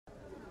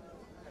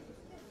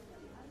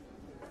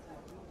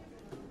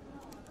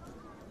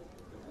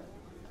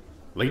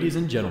Ladies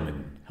and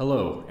gentlemen,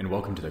 hello and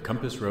welcome to the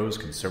Compass Rose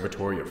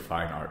Conservatory of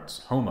Fine Arts,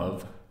 home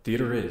of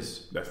Theater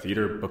Is, the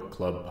Theater Book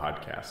Club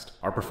podcast.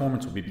 Our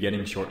performance will be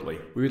beginning shortly.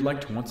 We would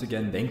like to once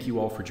again thank you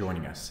all for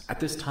joining us.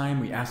 At this time,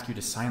 we ask you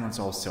to silence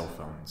all cell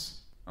phones.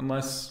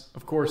 Unless,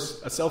 of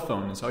course, a cell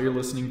phone is how you're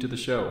listening to the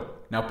show.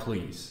 Now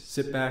please,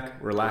 sit back,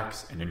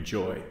 relax, and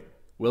enjoy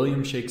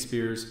William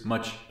Shakespeare's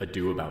Much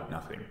Ado About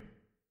Nothing.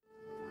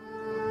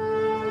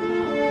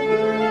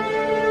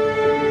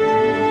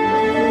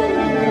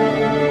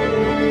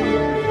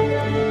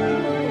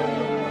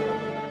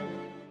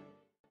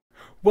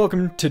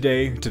 Welcome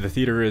today to the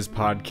Theater Is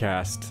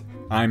podcast.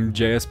 I'm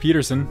J.S.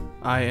 Peterson.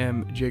 I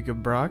am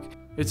Jacob Brock.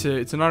 It's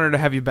an honor to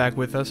have you back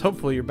with us.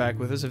 Hopefully you're back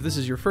with us. If this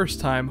is your first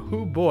time,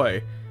 oh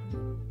boy.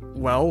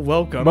 Well,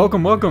 welcome.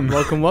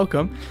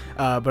 Welcome.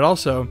 But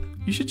also,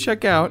 you should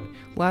check out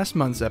last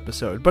month's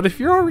episode. But if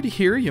you're already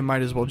here, you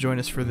might as well join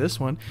us for this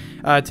one.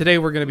 Today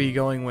we're going to be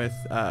going with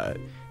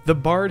the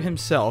Bard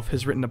himself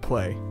has written a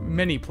play.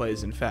 Many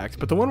plays, in fact.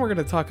 But the one we're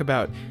going to talk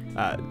about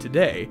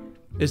today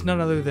is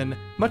none other than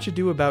Much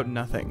Ado About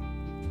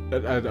Nothing.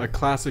 A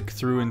classic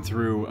through and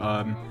through.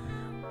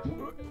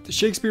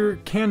 Shakespeare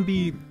can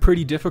be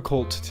pretty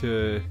difficult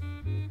to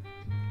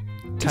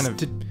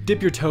dip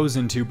your toes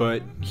into,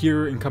 but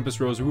here in Compass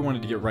Rose, we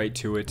wanted to get right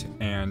to it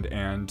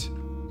and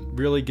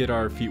really get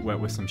our feet wet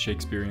with some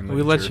Shakespearean literature.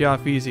 We let you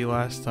off easy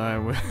last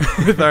time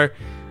with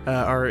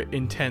our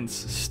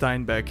intense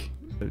Steinbeck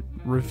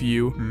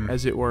review,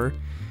 as it were.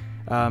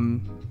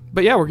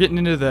 But yeah, we're getting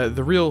into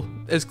the real,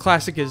 as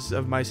classic as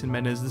Of Mice and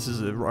Men is, this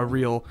is a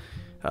real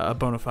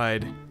bona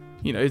fide,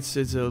 it's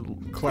a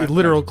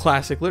literal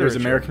classic literature.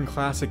 There's American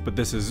classic, but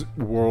this is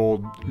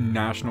world,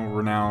 national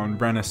renowned,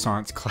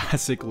 Renaissance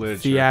classic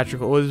literature.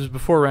 Theatrical. Well, it was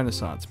before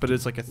Renaissance, but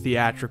it's like a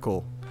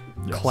theatrical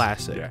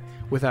classic,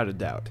 without a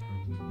doubt.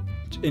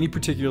 Any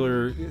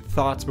particular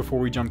thoughts before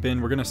we jump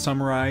in? We're going to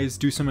summarize,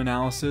 do some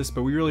analysis,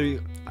 but we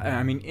really,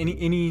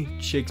 any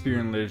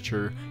Shakespearean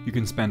literature, you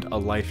can spend a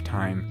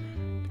lifetime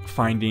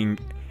finding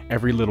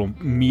every little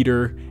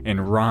meter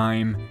and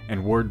rhyme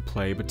and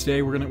wordplay, but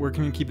today we're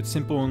gonna keep it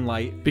simple and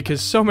light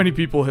because so many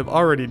people have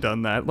already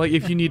done that. Like,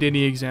 if you need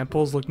any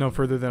examples, look no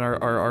further than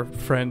our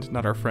friend,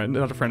 not a friend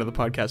of the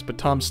podcast, but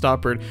Tom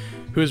Stoppard,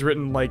 who has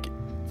written like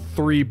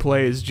 3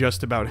 plays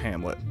just about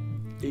Hamlet.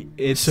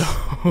 It's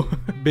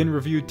been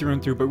reviewed through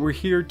and through, but we're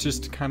here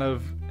just to kind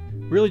of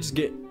really just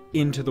get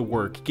into the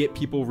work, get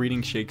people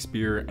reading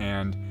Shakespeare,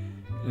 and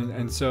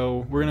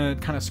so we're going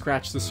to kind of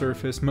scratch the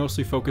surface,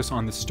 mostly focus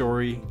on the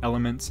story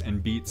elements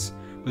and beats.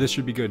 But this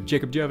should be good.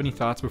 Jacob, do you have any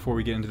thoughts before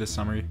we get into this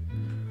summary?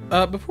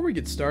 Before we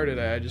get started,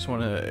 I just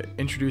want to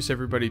introduce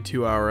everybody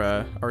to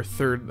our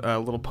third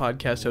little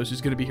podcast host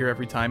who's going to be here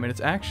every time, and it's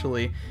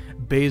actually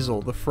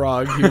Basil, the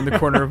frog, here in the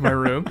corner of my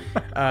room.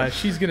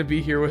 She's going to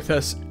be here with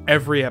us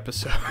every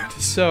episode.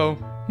 So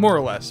more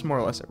or less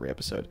every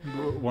episode.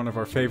 One of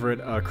our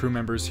favorite crew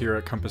members here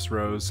at Compass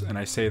Rose, and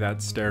I say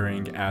that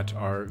staring at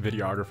our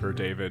videographer,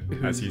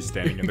 David, as he's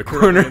standing in the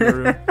corner. In the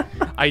room.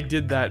 I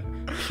did that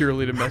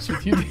purely to mess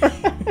with you,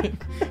 David.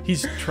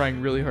 He's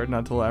trying really hard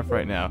not to laugh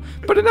right now.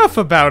 But enough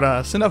about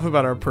us, enough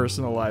about our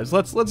personal lives.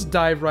 Let's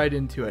dive right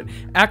into it.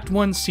 Act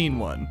 1, Scene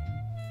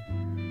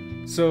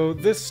 1. So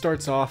this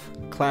starts off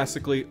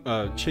classically.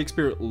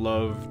 Shakespeare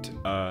loved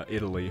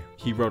Italy.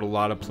 He wrote a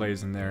lot of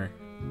plays in there.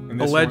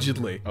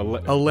 Allegedly.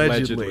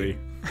 Allegedly.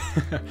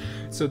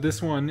 So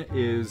this one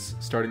is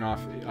starting off,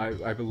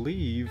 I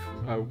believe,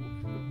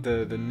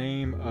 the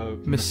name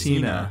of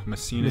Messina.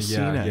 Messina,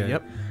 yeah.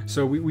 Yep.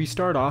 So we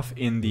start off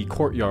in the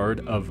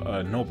courtyard of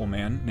a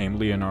nobleman named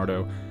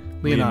Leonato.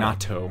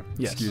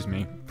 Yes. Excuse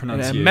me.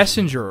 Pronunciation. And a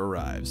messenger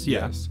arrives.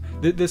 Yes.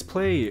 This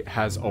play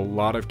has a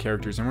lot of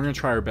characters, and we're going to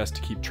try our best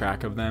to keep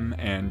track of them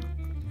and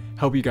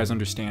help you guys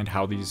understand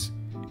how these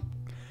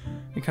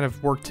kind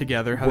of work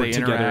together, how they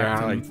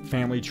interact, like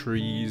family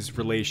trees,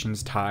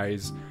 relations,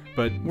 ties,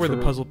 but where the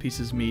puzzle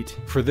pieces meet.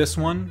 For this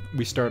one,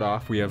 we start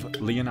off. We have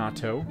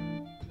Leonato,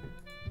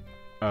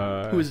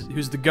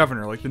 who's the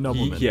governor, like the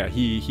nobleman.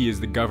 He is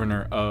the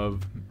governor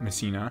of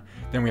Messina.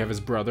 Then we have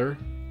his brother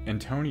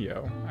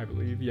Antonio, I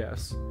believe.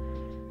 Yes,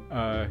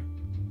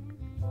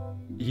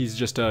 he's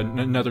just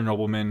another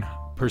nobleman,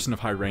 person of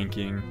high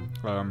ranking.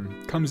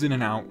 Comes in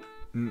and out,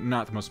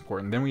 not the most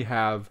important. Then we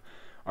have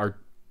our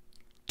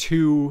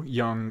two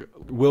young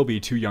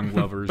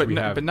lovers.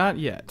 but not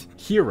yet.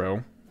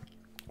 Hero,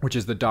 which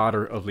is the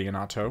daughter of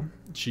Leonato.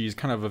 She's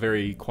kind of a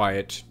very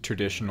quiet,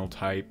 traditional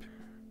type.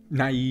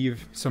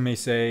 Naive, some may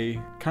say,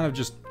 kind of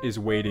just is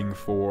waiting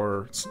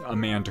for a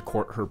man to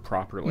court her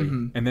properly.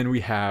 Mm-hmm. And then we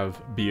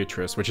have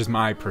Beatrice, which is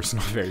my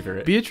personal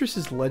favorite. Beatrice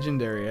is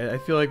legendary. I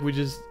feel like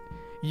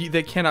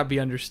that cannot be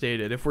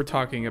understated if we're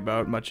talking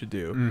about Much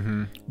Ado.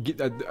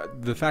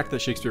 Mm-hmm. The fact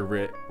that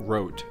Shakespeare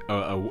wrote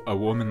a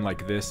woman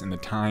like this in the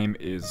time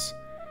is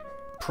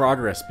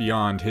progress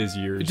beyond his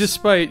years.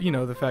 Despite,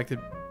 the fact that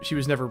she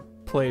was never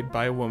played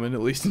by a woman,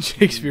 at least in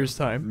Shakespeare's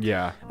time.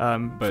 Yeah.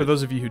 For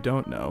those of you who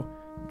don't know,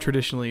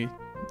 traditionally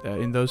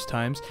in those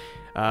times,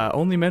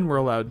 only men were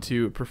allowed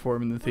to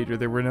perform in the theater.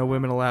 There were no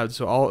women allowed.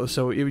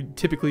 So it would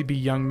typically be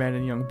young men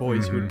and young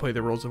boys who would play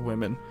the roles of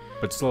women.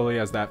 But slowly,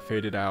 as that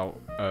faded out,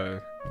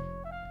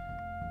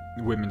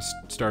 women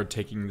started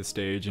taking the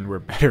stage and were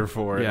better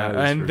for it. Yeah,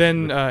 and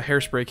then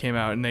Hairspray came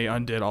out and they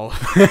undid all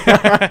of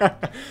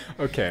it.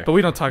 Okay. But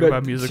we don't talk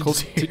about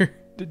musicals here.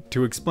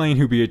 To explain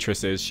who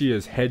Beatrice is, she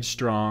is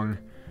headstrong.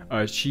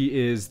 She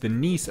is the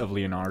niece of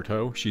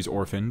Leonardo. She's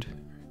orphaned,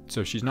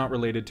 so she's not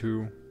related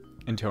to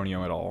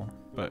Antonio at all.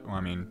 But, well,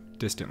 I mean,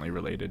 distantly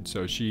related.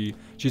 So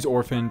she's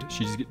orphaned.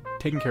 She's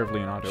taking care of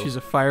Leonardo. She's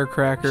a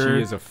firecracker.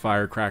 She is a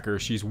firecracker.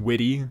 She's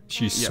witty.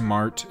 She's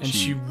smart. And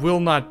she will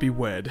not be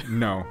wed.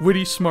 No.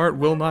 Witty, smart,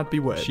 will not be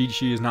wed.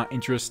 She is not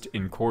interested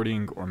in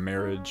courting or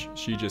marriage.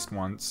 She just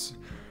wants...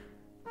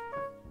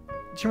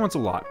 She wants a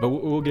lot, but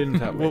we'll get into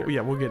that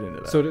later. We'll get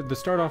into that. So to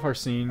start off our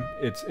scene,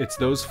 it's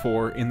those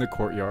four in the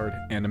courtyard,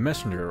 and a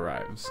messenger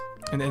arrives.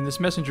 And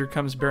this messenger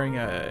comes bearing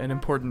an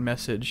important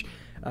message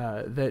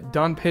that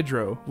Don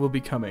Pedro will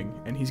be coming,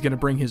 and he's going to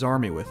bring his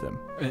army with him.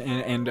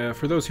 And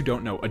for those who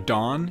don't know, a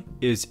Don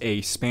is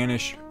a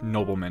Spanish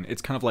nobleman.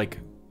 It's kind of like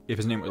if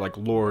his name were like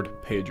Lord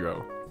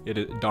Pedro.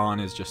 Don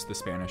is just the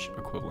Spanish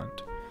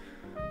equivalent.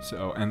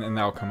 So, and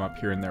that'll come up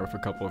here and there with a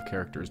couple of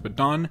characters. But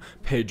Don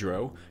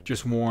Pedro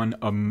just won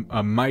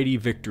a mighty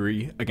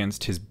victory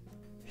against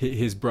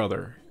his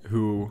brother,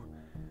 who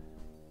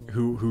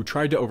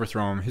tried to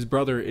overthrow him. His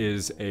brother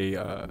is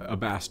a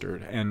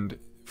bastard, and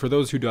for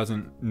those who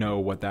doesn't know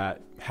what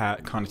that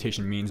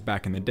connotation means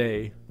back in the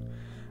day,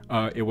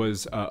 it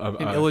was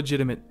an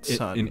illegitimate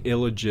son. An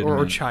illegitimate...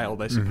 Or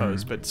child, I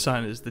suppose, but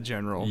son is the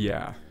general.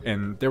 Yeah,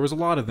 and there was a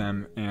lot of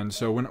them, and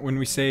so when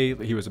we say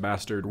he was a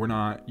bastard, we're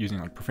not using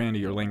like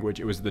profanity or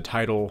language. It was the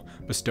title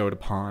bestowed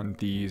upon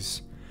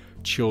these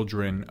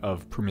children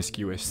of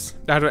promiscuous...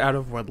 Out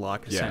of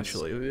wedlock,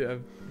 essentially,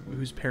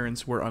 whose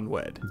parents were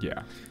unwed.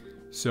 Yeah.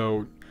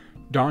 So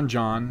Don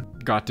John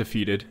got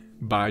defeated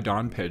by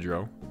Don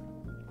Pedro,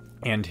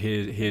 and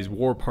his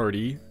war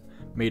party,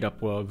 made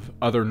up of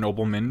other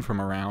noblemen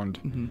from around,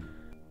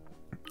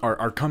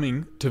 are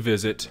coming to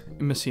visit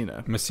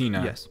Messina.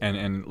 Yes.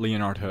 And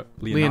Leonardo.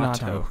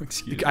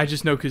 Excuse me. I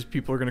just know because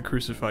people are going to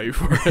crucify you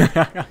for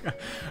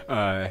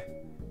it.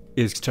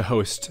 Is to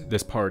host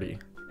this party.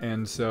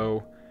 And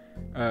so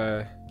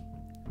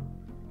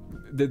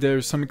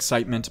there's some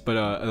excitement,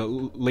 but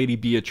Lady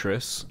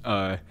Beatrice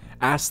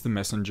asked the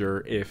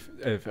messenger if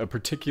a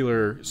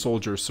particular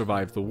soldier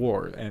survived the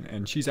war,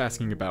 and she's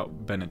asking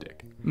about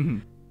Benedict.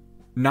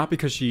 Not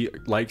because she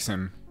likes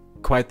him,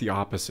 quite the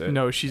opposite.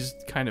 No, she's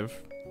kind of...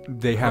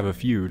 They have a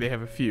feud.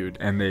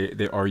 And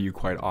they argue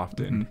quite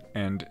often.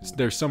 And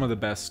there's some of the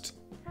best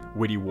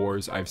witty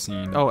wars I've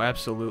seen. Oh,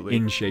 absolutely.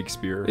 In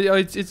Shakespeare.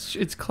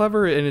 It's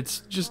clever, and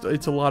it's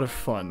a lot of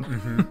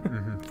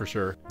fun. For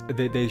sure.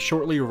 They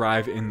shortly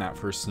arrive in that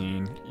first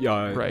scene.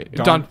 Right.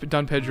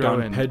 Don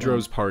Pedro and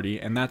Pedro's party,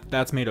 and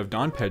that's made of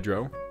Don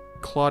Pedro,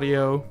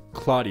 Claudio,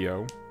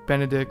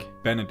 Benedict,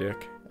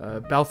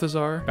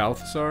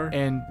 Balthazar,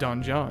 and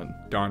Don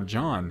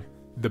John,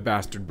 the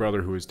bastard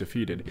brother who was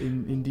defeated.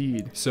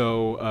 Indeed.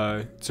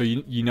 So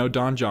you know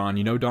Don John,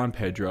 you know Don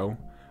Pedro,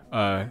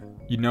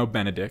 you know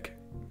Benedict,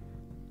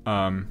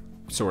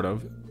 sort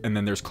of, and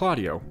then there's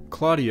Claudio.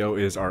 Claudio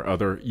is our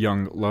other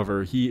young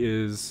lover. He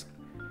is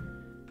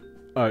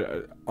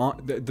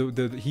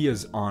he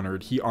is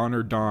honored. He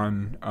honored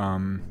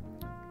Don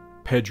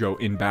Pedro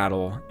in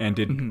battle, and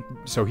did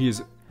so. He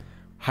is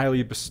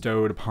highly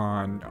bestowed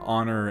upon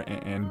honor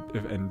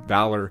and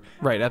valor.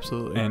 Right,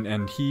 absolutely.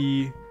 And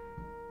he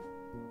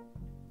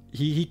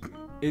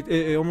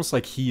it almost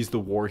like he's the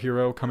war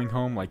hero coming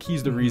home. Like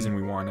he's the reason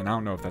we won, and I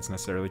don't know if that's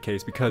necessarily the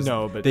case because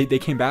they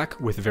came back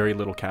with very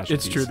little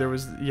casualties. It's true. There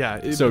was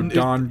I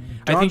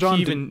think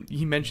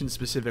he mentioned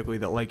specifically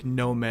that like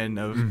no men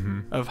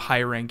of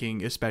high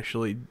ranking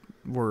especially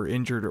were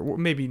injured, or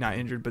maybe not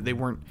injured, but they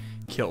weren't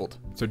killed.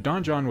 So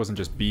Don John wasn't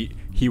just beat;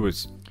 he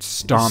was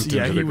stomped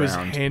into the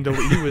ground.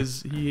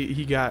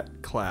 He got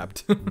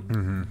clapped.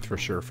 For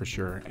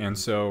sure. And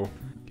so,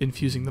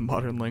 infusing the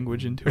modern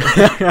language into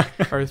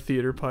our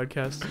theater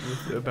podcast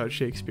about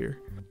Shakespeare.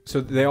 So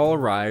they all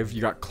arrive.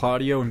 You got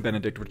Claudio and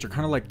Benedict, which are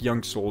kind of like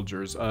young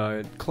soldiers.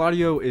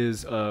 Claudio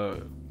is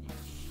a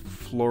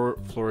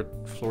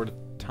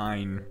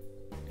Florentine.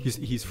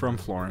 He's from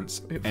Florence.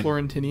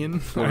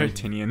 Florentinian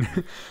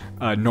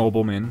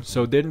nobleman.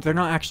 So they're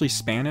not actually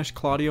Spanish,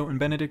 Claudio and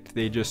Benedict.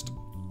 They just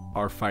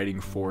are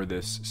fighting for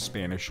this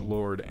Spanish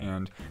lord,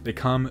 and they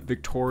come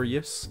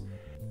victorious.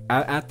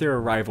 At their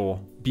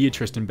arrival,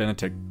 Beatrice and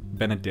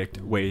Benedict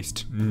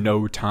waste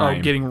no time.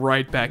 Oh, getting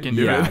right back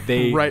into it.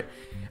 They right.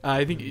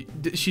 I think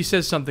she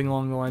says something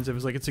along the lines of,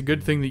 "It's like it's a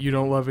good thing that you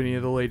don't love any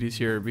of the ladies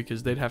here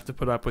because they'd have to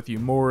put up with you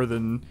more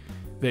than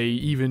they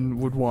even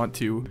would want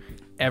to."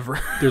 Ever.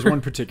 There's one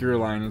particular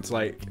line. It's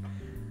like,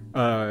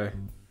 I'm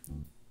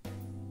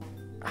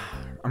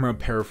gonna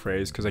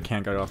paraphrase because I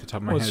can't get it off the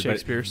top of my Well, head. it's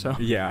Shakespeare, so.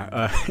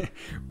 Yeah.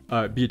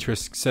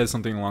 Beatrice says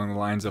something along the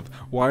lines of,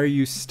 "Why are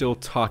you still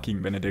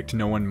talking, Benedict?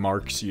 No one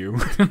marks you."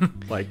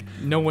 Like,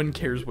 no one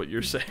cares what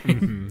you're saying.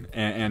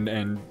 mm-hmm.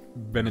 and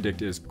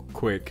Benedict is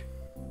quick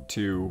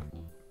to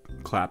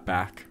clap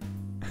back.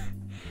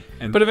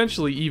 But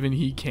eventually, even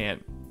he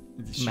can't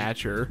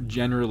match her.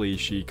 Generally,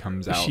 she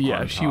comes out on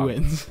top. She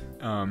wins.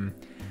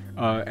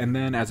 And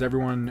then as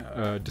everyone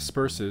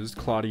disperses,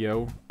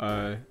 Claudio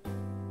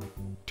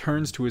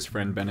turns to his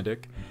friend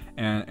Benedict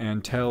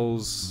and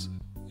tells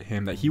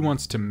him that he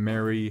wants to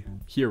marry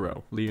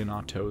Hero,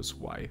 Leonato's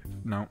wife.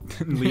 No,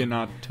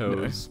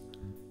 Leonato's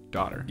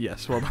daughter.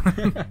 Yes, well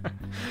done.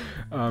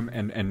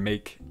 And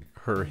make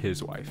her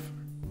his wife.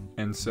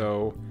 And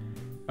so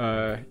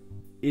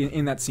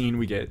in that scene,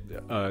 we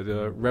get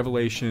the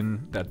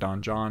revelation that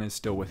Don John is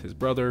still with his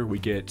brother. We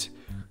get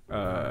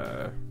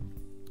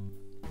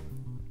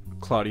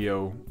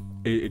Claudio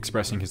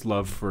expressing his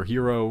love for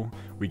Hero.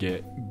 We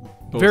get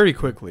very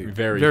quickly,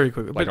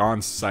 like but,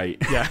 on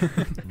sight. Yeah.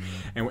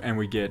 and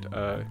we get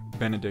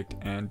Benedict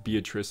and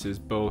Beatrice's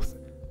both,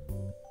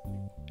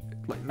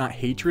 like, not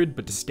hatred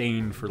but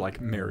disdain for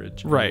like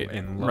marriage, right?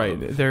 And love. Right.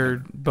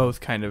 They're both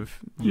kind of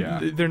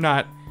They're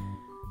not.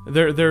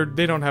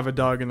 They don't have a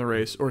dog in the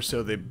race, or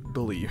so they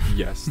believe.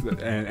 Yes,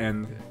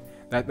 and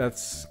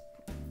that's.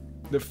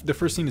 The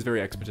first scene is very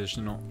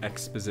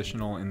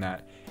expositional in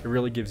that it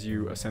really gives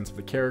you a sense of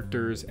the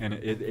characters, and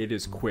it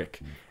is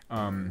quick.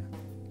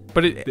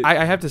 But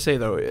I have to say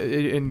though,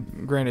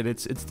 and granted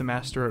it's the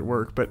master at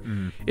work, but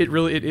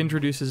it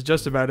introduces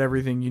just about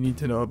everything you need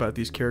to know about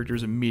these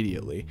characters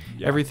immediately.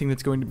 Yeah. Everything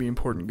that's going to be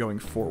important going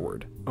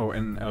forward. Oh,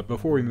 and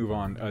before we move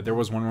on, there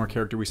was one more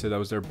character we said that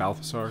was there,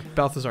 Balthazar.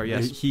 Balthazar,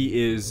 yes.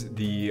 He is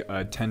the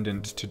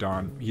attendant to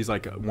Don. He's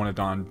like one of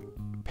Don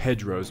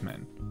Pedro's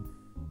men.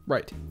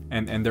 Right.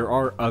 And there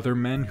are other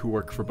men who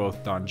work for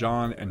both Don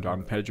John and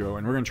Don Pedro,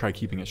 and we're going to try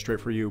keeping it straight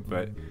for you,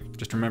 but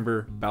just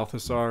remember,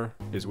 Balthazar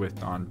is with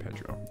Don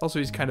Pedro. Also,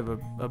 he's kind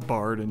of a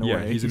bard in a way.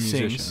 Yeah, he's a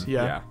musician. Sings.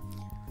 Yeah.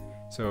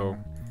 So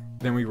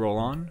then we roll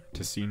on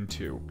to scene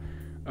 2.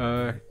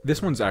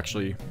 This one's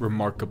actually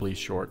remarkably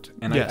short,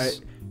 and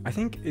yes. I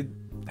think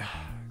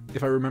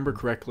if I remember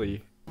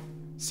correctly,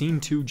 scene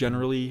 2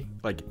 generally,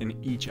 like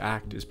in each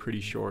act, is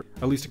pretty short.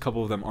 At least a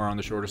couple of them are on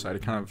the shorter side.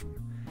 It kind of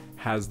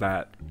has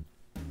that.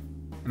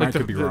 Like I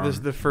could be wrong.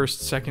 The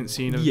first, second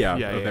scene of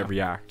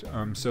every act.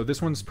 So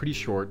this one's pretty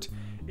short.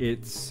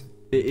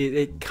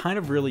 It kind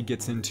of really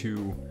gets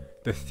into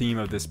the theme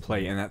of this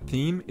play, and that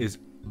theme is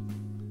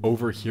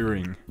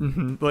overhearing.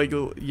 Mm-hmm. Like,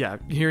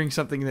 hearing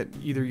something that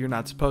either you're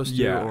not supposed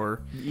to,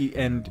 or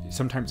and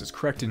sometimes it's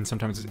correct and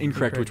sometimes it's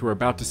incorrect, which we're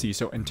about to see.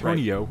 So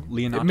Antonio, right.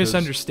 Leonato's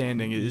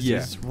misunderstanding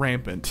is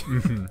rampant.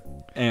 Mm-hmm.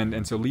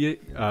 And so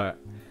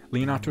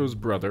Leonato's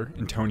brother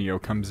Antonio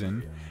comes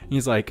in, and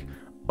he's like,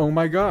 "Oh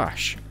my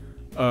gosh.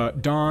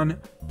 Don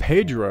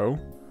Pedro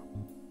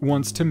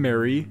wants to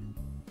marry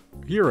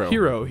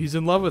Hero. He's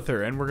in love with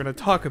her, and we're going to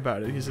talk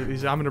about it. I'm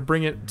going to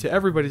bring it to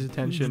everybody's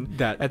attention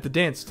at the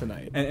dance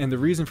tonight." And the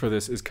reason for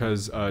this is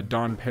because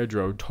Don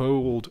Pedro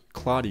told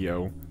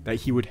Claudio that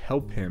he would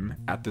help him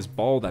at this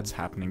ball that's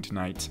happening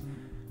tonight,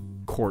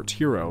 court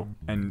Hero.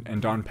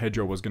 And Don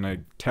Pedro was going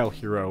to tell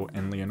Hero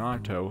and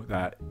Leonato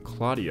that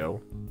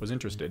Claudio was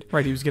interested.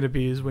 Right, he was going to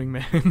be his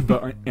wingman.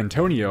 But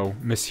Antonio,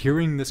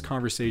 mishearing this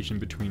conversation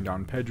between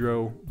Don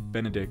Pedro,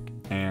 Benedict,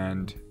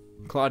 and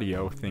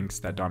Claudio, thinks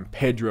that Don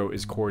Pedro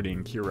is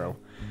courting Hero.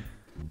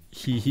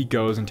 He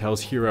goes and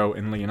tells Hero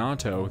and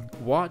Leonato,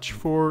 "Watch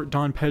for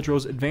Don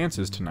Pedro's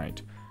advances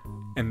tonight."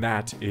 And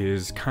that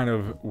is kind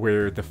of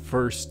where the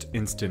first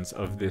instance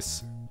of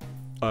this,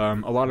 a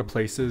lot of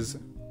places,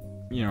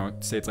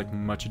 say it's like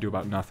Much Ado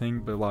About Nothing,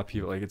 but a lot of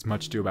people, like, it's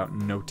Much Ado About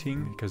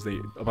Noting, because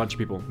a bunch of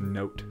people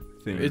note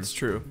things. It's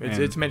true.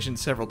 It's mentioned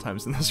several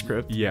times in the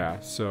script. Yeah,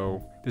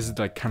 so this is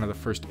like kind of the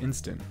first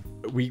instant.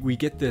 We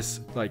get this,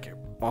 like,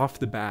 off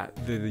the bat,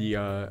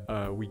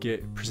 we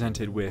get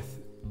presented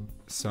with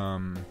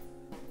some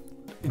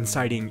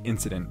inciting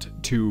incident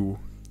to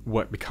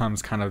what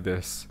becomes kind of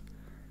this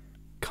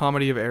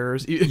comedy of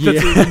errors.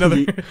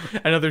 That's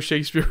another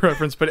Shakespeare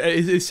reference, but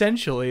it's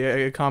essentially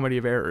a comedy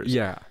of errors.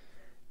 Yeah.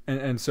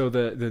 And so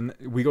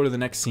we go to the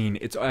next scene.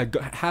 It's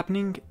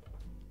happening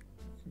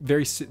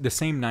the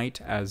same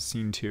night as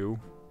scene 2,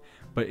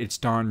 but it's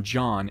Don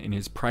John in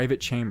his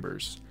private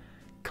chambers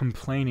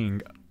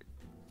complaining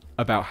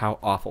about how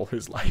awful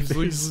his life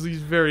is.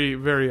 He's very,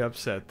 very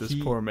upset, this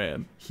poor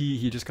man.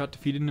 He just got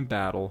defeated in a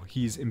battle.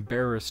 He's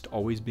embarrassed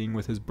always being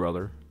with his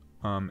brother,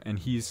 and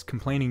he's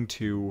complaining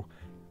to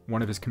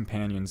one of his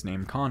companions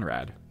named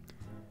Conrad,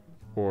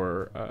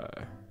 or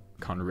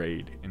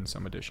Conrad in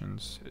some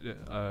editions.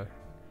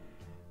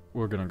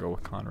 We're gonna go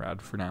with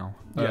Conrad for now.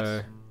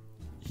 Yes.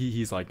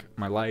 He's like,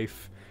 "My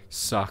life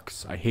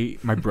sucks. I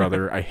hate my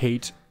brother. I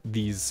hate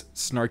these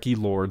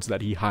snarky lords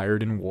that he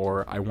hired in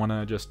war.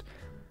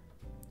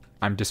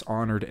 I'm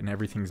dishonored and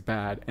everything's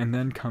bad." And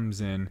then comes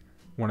in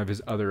one of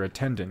his other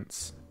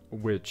attendants,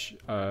 which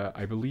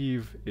I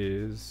believe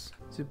is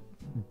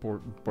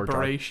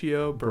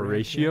Borachio.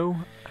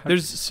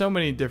 There's so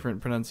many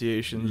different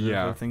pronunciations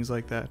of things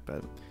like that,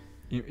 but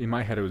in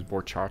my head it was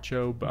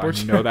Borchacho, but I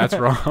know that's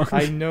wrong.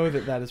 I know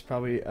that is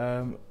probably.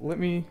 Let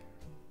me.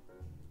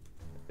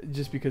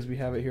 Just because we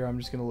have it here, I'm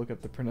just gonna look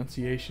up the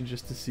pronunciation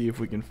just to see if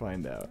we can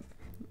find out.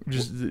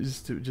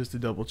 Just to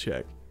double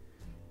check,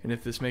 and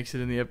if this makes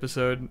it in the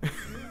episode.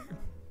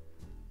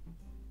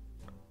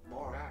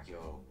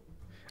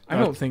 I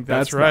don't think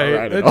that's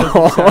right. That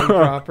doesn't sound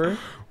proper.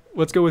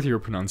 Let's go with your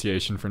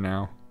pronunciation for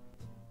now.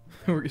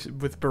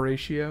 With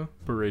Borachio?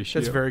 Borachio.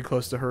 That's very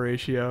close to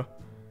Horatio.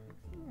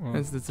 Well,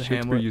 that's a Shakespeare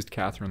Hamlet. used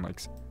Catherine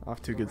like...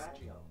 Off to good...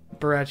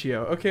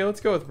 Borachio. Okay, let's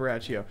go with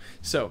Borachio.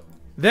 So,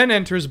 then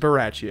enters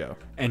Borachio.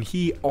 And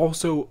he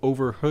also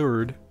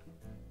overheard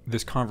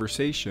this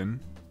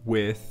conversation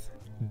with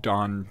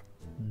Don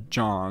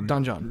John.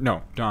 Don John.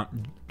 No,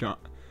 Don...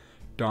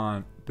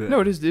 No,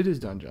 it is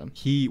Don John.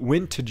 He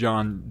went to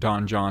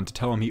Don John to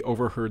tell him he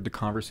overheard the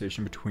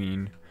conversation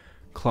between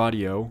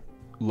Claudio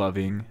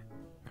loving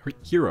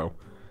Hero.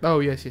 Oh,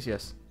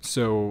 yes.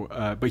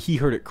 So, but he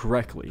heard it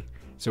correctly.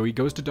 So he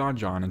goes to Don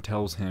John and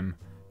tells him,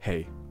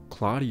 hey,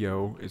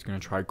 Claudio is going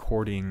to try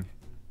courting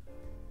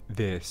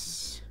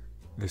this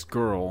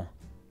girl.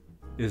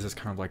 This is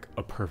kind of like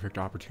a perfect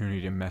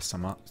opportunity to mess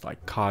them up,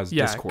 like cause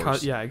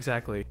discourse. Yeah,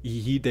 exactly.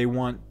 They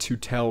want to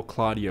tell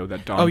Claudio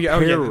that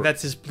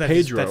that's his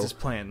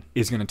plan.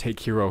 Is going to take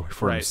Hero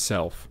for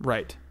himself.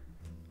 Right.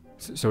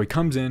 So he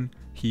comes in,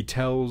 he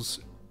tells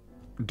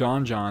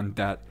Don John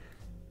that,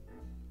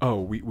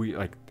 we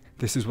like,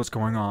 this is what's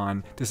going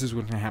on, this is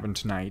what's going to happen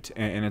tonight,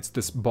 and it's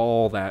this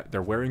ball that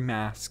they're wearing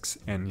masks,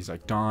 and he's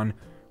like, Don,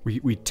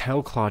 we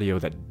tell Claudio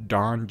that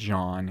Don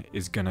John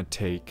is going to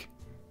take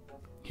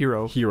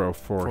Hero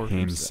for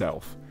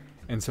himself.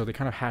 And so they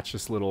kind of hatch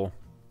this little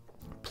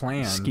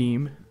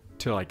scheme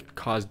to like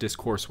cause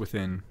discourse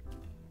within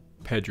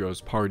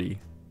Pedro's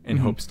party in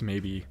hopes to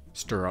maybe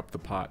stir up the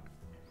pot,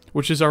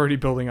 which is already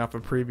building off a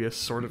previous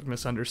sort of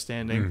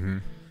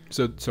misunderstanding.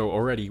 So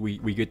already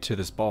we get to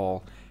this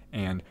ball,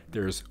 and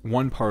there's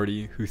one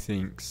party who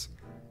thinks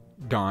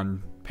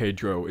Don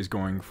Pedro is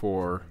going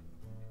for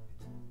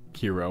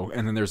Hero,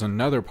 and then there's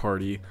another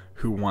party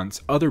who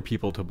wants other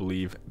people to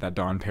believe that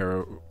Don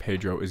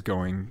Pedro is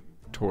going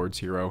towards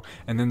Hero,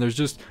 and then there's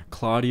just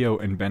Claudio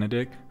and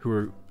Benedict who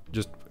are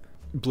just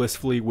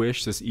blissfully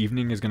wish this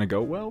evening is going to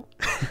go well.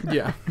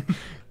 Yeah.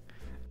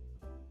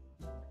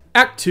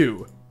 Act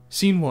 2,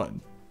 Scene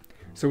 1.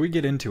 So we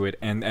get into it,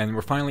 and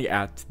we're finally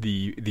at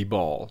the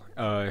ball.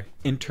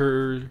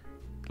 Enter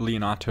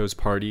Leonato's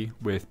party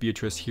with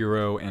Beatrice,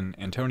 Hero, and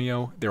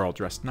Antonio. They're all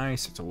dressed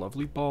nice. It's a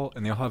lovely ball,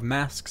 and they all have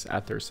masks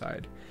at their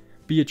side.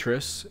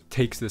 Beatrice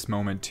takes this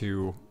moment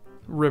to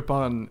rip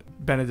on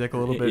Benedict a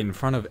little bit in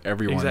front of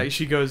everyone. Exactly.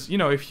 She goes,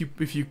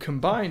 if you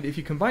combine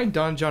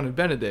Don John and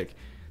Benedict,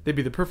 they'd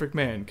be the perfect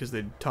man because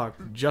they'd talk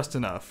just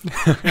enough,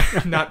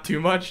 not too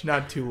much,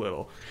 not too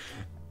little.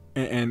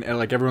 And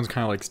like everyone's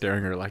kind of like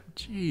staring at her like,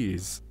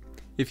 geez,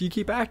 if you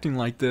keep acting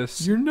like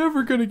this, you're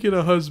never gonna get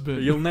a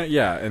husband.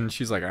 And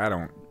she's like, I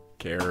don't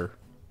care.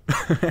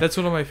 That's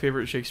one of my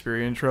favorite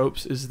Shakespearean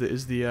tropes is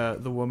the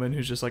woman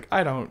who's just like,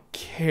 I don't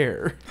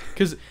care,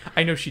 because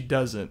I know she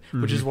doesn't,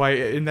 which is why,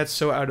 and that's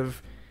so out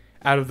of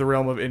the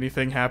realm of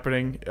anything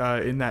happening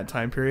in that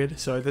time period.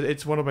 So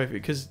it's one of my,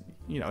 because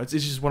it's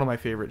just one of my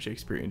favorite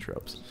Shakespearean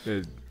tropes.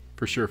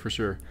 For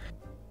sure.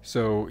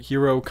 So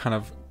Hero, kind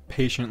of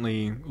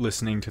patiently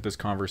listening to this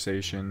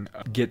conversation,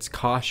 gets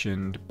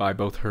cautioned by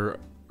both her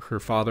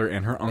father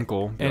and her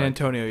uncle. And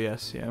Antonio,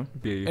 yes, yeah.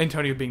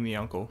 Antonio being the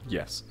uncle.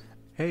 Yes.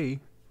 Hey,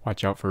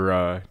 watch out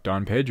for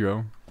Don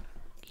Pedro.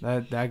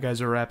 That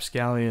guy's a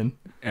rapscallion.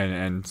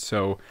 And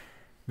so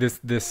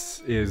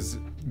this is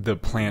the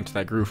plant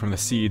that grew from the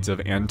seeds of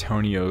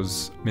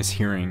Antonio's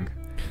mishearing.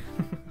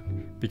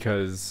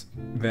 Because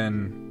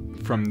then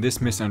from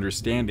this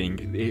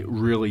misunderstanding, it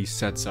really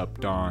sets up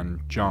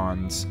Don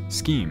John's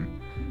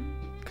scheme.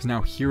 Because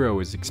now Hero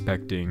is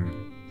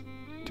expecting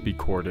to be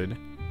courted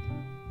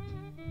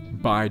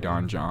by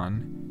Don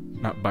John,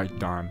 not by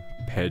Don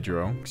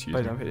Pedro,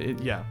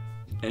 yeah.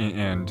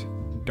 And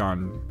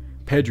Don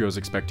Pedro's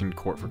expecting to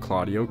court for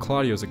Claudio.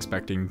 Claudio's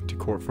expecting to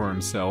court for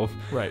himself.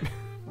 Right.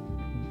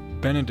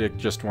 Benedict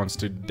just wants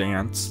to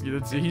dance.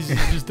 He's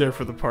just there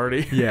for the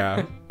party.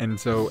 Yeah. And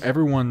so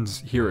everyone's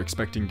here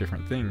expecting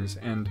different things.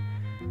 And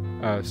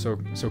so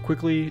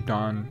quickly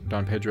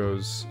Don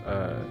Pedro's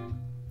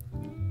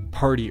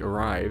party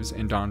arrives,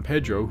 and Don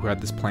Pedro, who had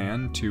this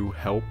plan to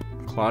help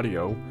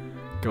Claudio,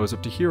 goes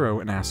up to Hero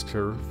and asks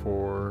her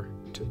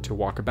to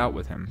walk about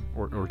with him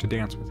or to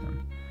dance with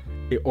him.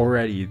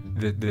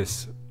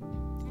 This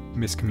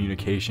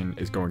miscommunication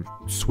is going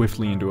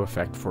swiftly into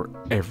effect for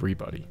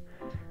everybody.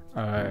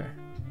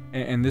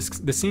 And this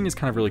scene is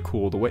kind of really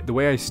cool. The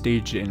way I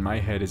staged it in my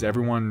head is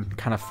everyone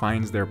kind of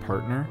finds their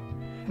partner,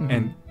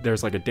 and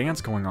there's like a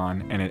dance going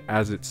on, and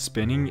as it's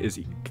spinning,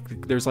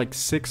 there's like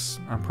 6,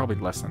 probably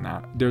less than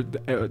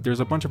that. There's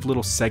a bunch of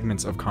little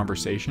segments of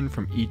conversation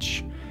from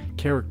each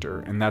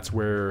character, and that's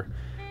where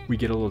we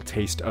get a little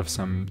taste of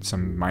some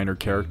minor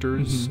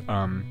characters.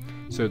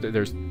 So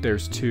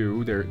there's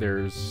two.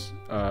 There's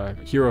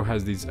Hero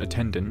has these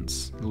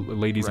attendants,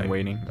 ladies in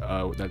waiting.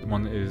 That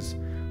one is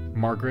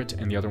Margaret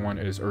and the other one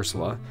is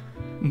Ursula.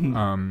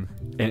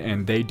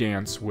 And they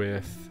dance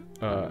with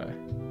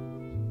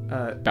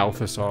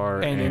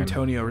Balthasar and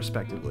Antonio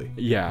respectively.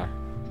 Yeah.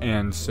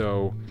 And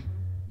so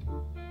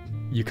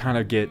you kind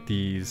of get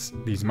these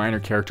minor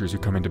characters who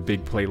come into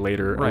big play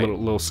later,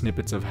 little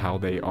snippets of how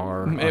they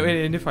are.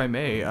 And if I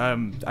may,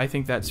 I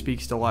think that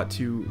speaks a lot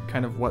to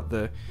kind of what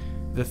the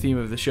theme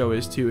of the show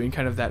is too, and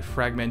kind of that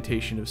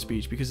fragmentation of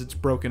speech, because it's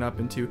broken up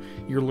into,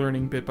 you're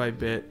learning bit by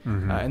bit,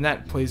 and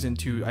that plays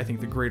into, I think,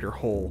 the greater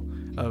whole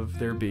of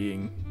there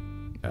being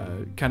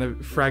kind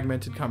of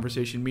fragmented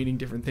conversation meaning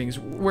different things,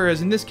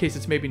 whereas in this case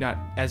it's maybe not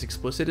as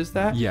explicit as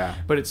that,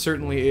 but it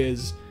certainly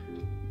is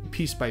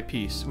piece by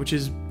piece, which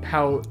is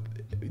how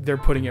they're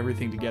putting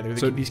everything together.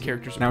 So these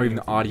characters now even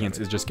the audience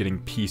is just getting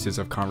pieces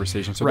of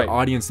conversation, so the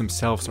audience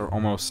themselves are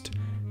almost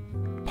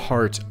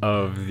part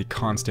of the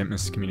constant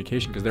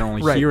miscommunication, because they're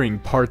only hearing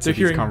parts of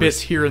these conversations. They're hearing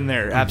bits here and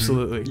there,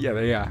 absolutely.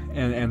 Yeah.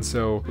 And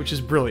so... Which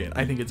is brilliant.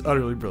 I think it's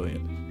utterly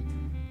brilliant.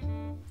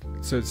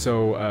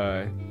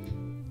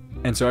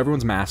 And so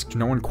everyone's masked.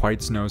 No one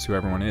quite knows who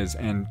everyone is.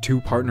 And two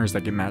partners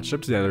that get matched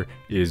up together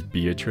is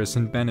Beatrice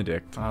and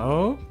Benedict.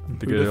 Oh,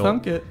 who'd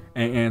thunk it?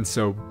 And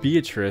so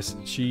Beatrice,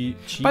 she...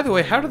 By the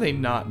way, how do they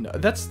not know?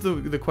 That's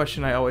the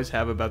question I always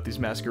have about these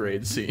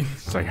masquerade scenes.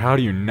 It's like, how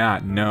do you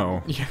not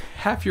know?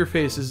 Half your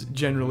face is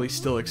generally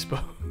still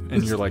exposed.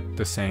 And you're like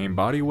the same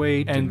body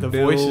weight. And the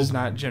build. voice is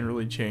not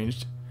generally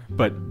changed.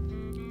 But,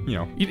 you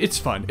know... It's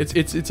fun.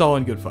 It's all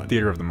in good fun.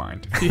 Theater of the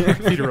mind.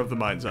 Theater of the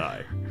mind's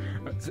eye.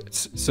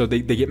 So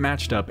they get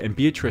matched up, and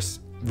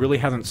Beatrice really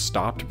hasn't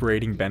stopped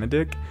berating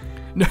Benedict.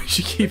 No,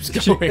 she keeps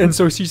going. And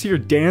so she's here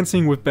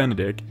dancing with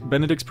Benedict.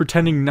 Benedict's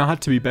pretending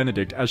not to be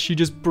Benedict as she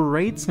just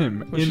berates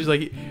him. Well, she's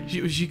like,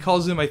 she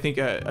calls him, I think,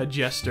 a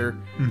jester.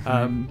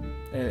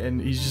 And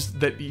he's just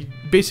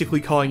basically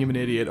calling him an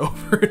idiot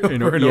over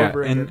and over and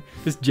over. And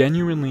this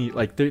genuinely,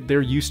 like,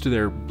 they're used to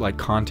their like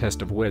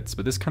contest of wits,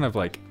 but this kind of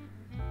like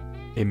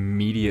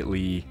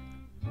immediately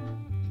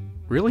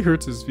really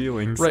hurts his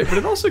feelings. Right, but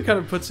it also kind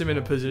of puts him in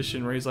a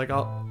position where he's like,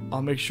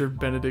 I'll make sure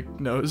Benedict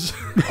knows.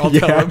 I'll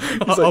tell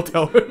him. I'll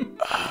tell him.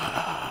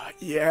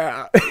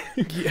 Yeah.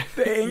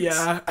 Thanks.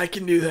 Yeah, I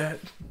can do that.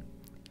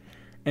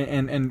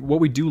 And what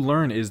we do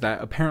learn is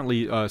that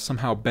apparently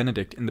somehow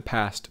Benedict in the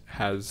past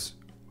has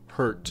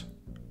hurt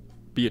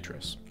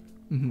Beatrice.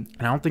 And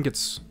I don't think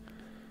it's...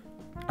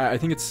 I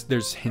think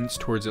there's hints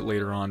towards it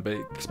later on, but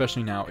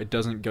especially now, it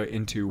doesn't go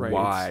into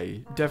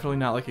why. It's definitely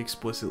not like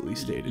explicitly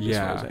stated as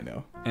far as I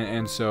know.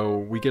 And so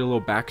we get a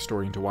little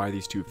backstory into why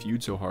these two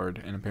feud so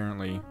hard, and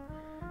apparently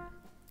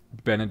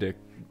Benedict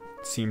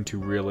seemed to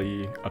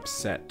really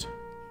upset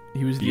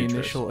He was Beatrice. The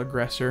initial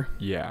aggressor.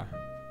 Yeah.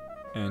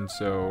 And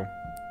so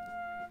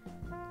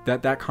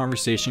that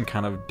conversation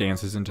kind of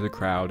dances into the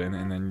crowd,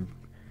 and then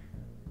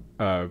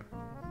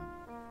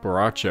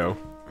Baraccio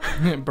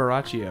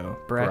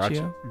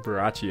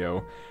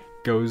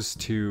goes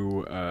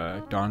to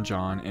Don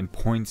John and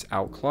points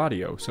out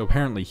Claudio. So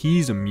apparently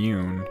he's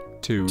immune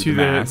to the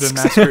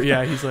masks.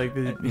 Yeah, he's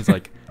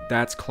like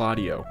that's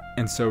Claudio.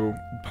 And so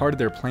part of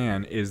their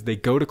plan is they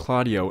go to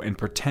Claudio and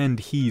pretend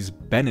he's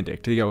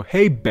Benedict. They go,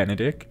 "Hey,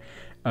 Benedict."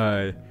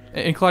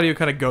 And Claudio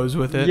kind of goes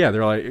with it. Yeah,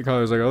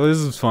 Claudio's like, "Oh, this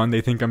is fun.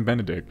 They think I'm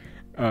Benedict."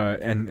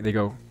 And they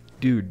go,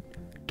 "Dude,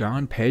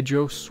 Don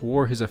Pedro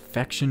swore his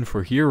affection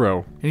for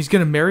Hero. And he's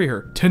going to marry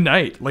her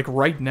tonight, like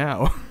right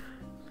now."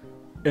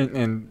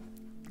 And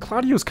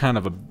Claudio's kind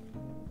of a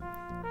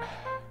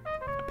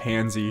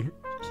pansy.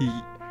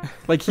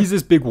 He's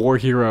this big war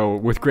hero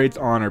with great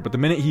honor, but the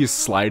minute he is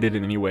slighted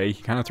in any way,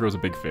 he kind of throws a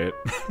big fit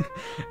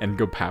and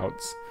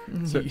pouts.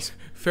 So,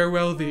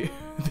 farewell,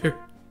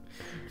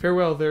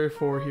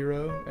 therefore,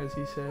 hero, as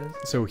he says.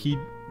 So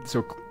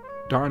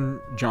Don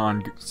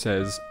John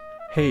says,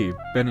 "Hey,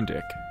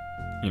 Benedict,"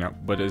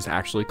 but is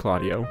actually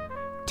Claudio.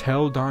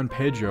 "Tell Don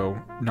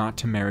Pedro not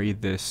to marry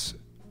this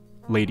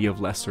lady of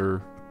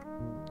lesser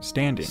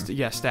standing."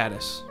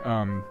 Status.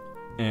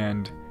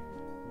 And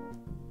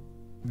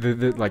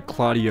the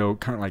Claudio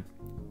kind of like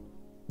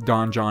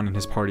Don John and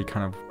his party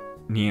kind of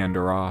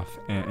meander off,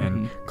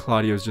 and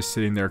Claudio's just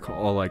sitting there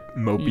all like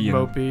mopey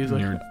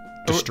and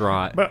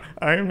distraught. But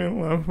I'm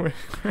in love with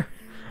her.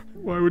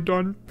 Why would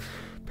Don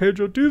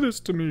Pedro do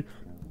this to me?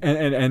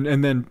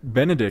 And then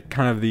Benedict,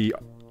 kind of the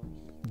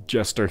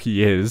jester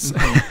he is,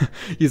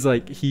 he's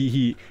like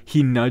he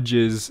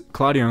nudges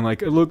Claudio and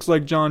like, "It looks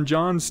like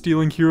John's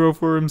stealing Hero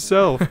for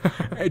himself."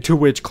 To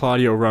which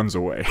Claudio runs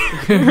away.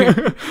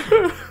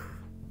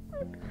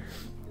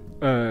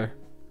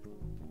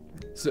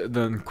 So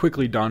then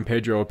quickly Don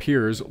Pedro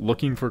appears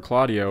looking for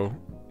Claudio,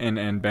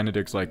 and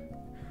Benedict's like,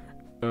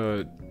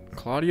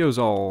 "Claudio's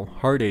all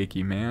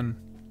heartachy, man.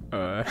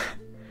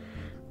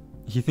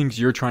 He thinks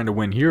you're trying to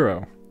win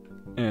Hero."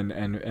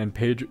 And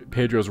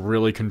Pedro's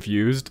really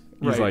confused.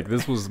 He's like,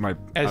 "This was my..."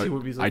 As he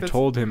would be like, I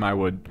told him I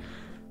would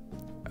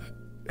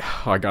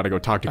I gotta go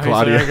talk to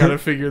Claudia. I gotta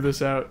figure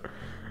this out.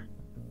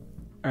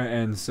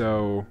 And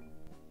so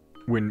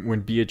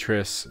when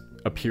Beatrice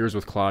appears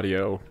with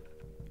Claudio,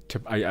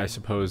 I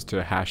suppose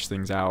to hash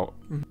things out,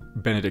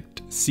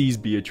 Benedict sees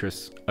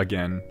Beatrice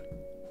again,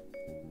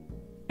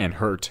 and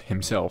hurt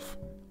himself,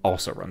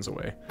 also runs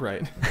away.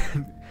 Right.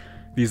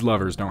 These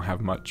lovers don't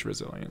have much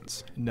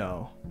resilience.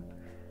 No.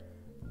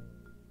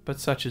 But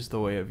such is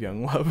the way of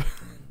young love.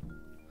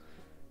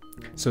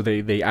 So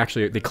they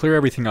clear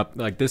everything up.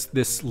 Like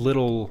this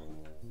little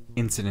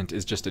incident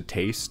is just a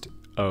taste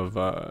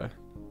of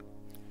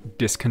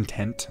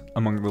discontent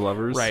among the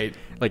lovers. Right.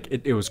 Like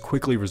it was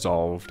quickly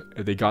resolved.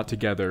 They got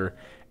together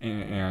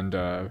and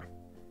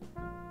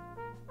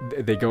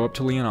they go up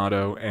to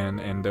Leonardo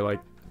and they're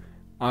like,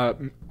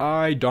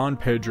 I, Don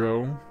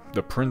Pedro,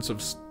 the Prince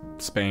of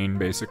Spain,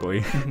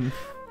 basically,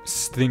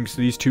 thinks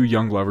these two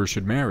young lovers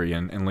should marry.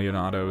 And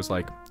Leonardo is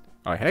like,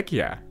 oh, heck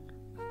yeah.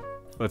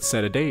 Let's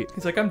set a date.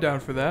 He's like, I'm down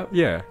for that.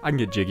 Yeah, I can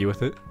get jiggy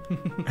with it.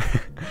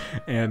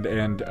 and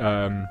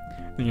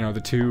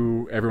the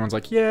two, everyone's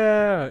like,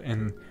 yeah.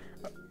 And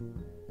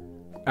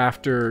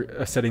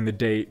after setting the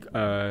date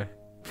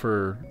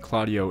for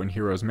Claudio and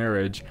Hero's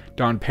marriage,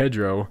 Don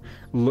Pedro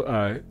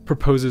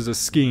proposes a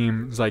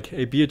scheme. It's like,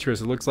 hey,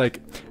 Beatrice, it looks like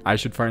I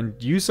should find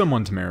you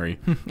someone to marry.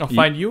 I'll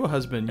find you a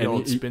husband, you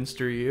old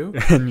spinster, you.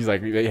 And he's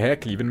like,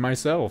 heck, even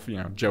myself,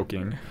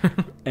 joking.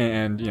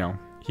 And,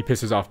 he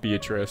pisses off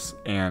Beatrice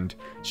and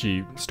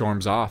she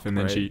storms off. And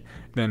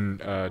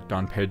then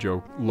Don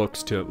Pedro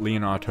looks to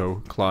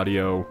Leonardo,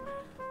 Claudio,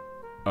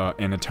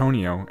 and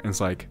Antonio and is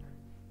like,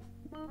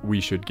 we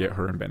should get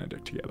her and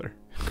Benedict together.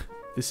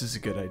 This is a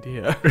good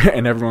idea.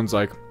 And everyone's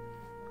like,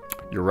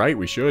 you're right,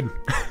 we should.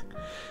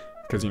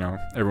 Because,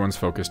 everyone's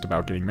focused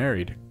about getting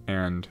married.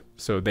 And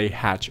so they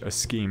hatch a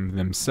scheme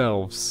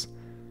themselves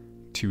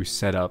to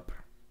set up,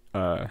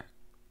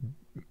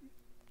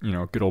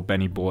 good old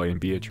Benny Boy and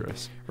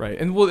Beatrice. Right.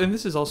 And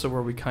this is also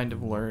where we kind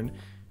of learn,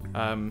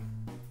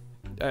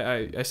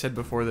 I said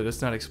before that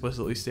it's not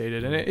explicitly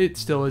stated, and it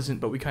still isn't,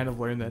 but we kind of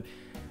learn that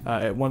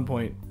at one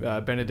point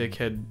Benedict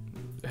had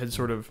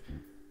sort of,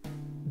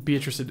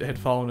 Beatrice had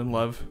fallen in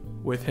love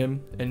with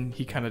him, and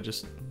he kind of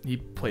he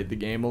played the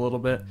game a little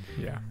bit.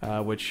 Yeah.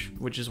 Which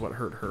is what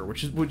hurt her,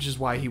 which is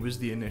why he was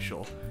the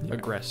initial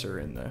aggressor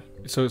in the.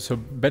 So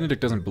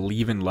Benedict doesn't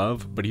believe in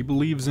love, but he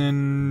believes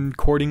in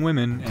courting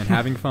women and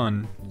having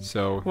fun.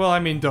 So. Well, I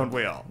mean, don't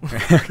we all?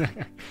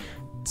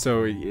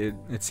 So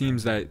it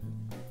seems that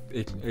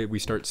we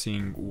start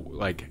seeing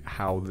like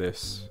how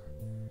this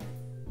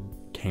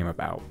came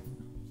about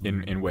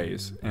in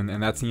ways,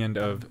 and that's the end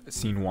of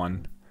scene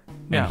 1.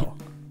 Now.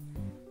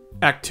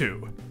 Act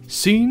 2.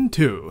 Scene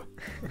 2.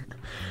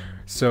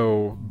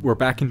 So we're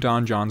back in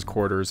Don John's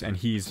quarters, and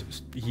it's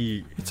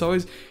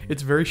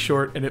very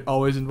short, and it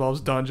always involves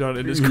Don John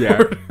in his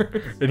quarters.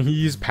 And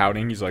he's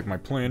pouting. He's like, my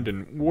plan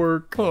didn't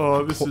work.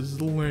 Oh, this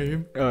is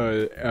lame.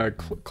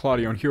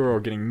 Claudio and Hero are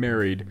getting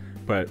married,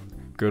 but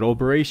good old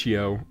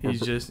Borachio.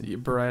 He's just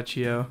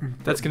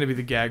Borachio. That's gonna be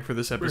the gag for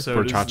this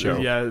episode.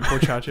 Borchacho.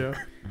 Borchacho.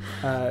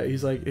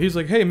 He's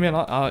like, hey man,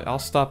 I'll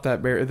stop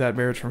that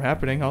marriage from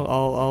happening.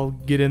 I'll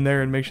get in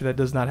there and make sure that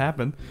does not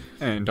happen.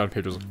 And Don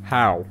Pedro's like,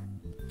 how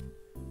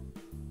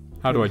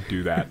do I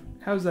do that?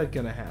 How's that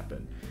gonna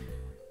happen?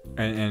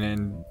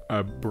 And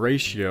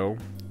Borachio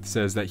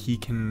says that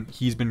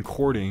he's been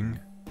courting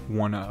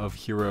one of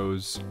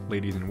Hero's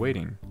ladies in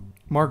waiting,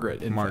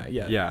 Margaret. In fact,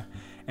 yeah. Yeah,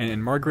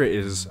 and Margaret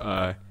is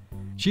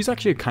she's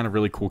actually a kind of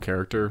really cool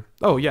character.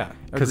 Oh yeah,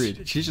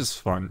 agreed. She's just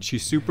fun.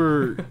 She's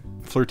super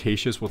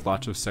flirtatious with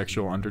lots of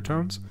sexual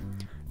undertones.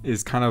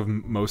 Is kind of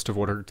most of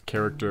what her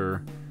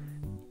character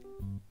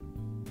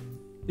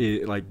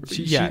is like.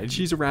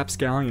 She's a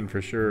rapscallion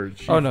for sure.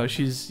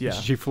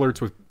 She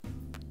flirts with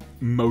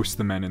most of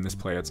the men in this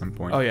play at some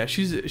point. Oh yeah,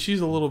 she's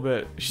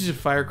a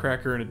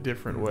firecracker in a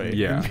different way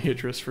than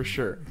Beatrice for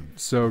sure.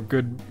 So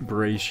good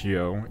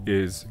Borachio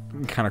is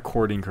kind of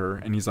courting her,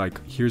 and he's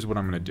like, here's what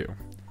I'm gonna do.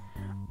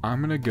 I'm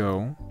gonna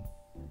go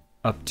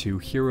up to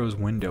Hero's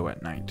window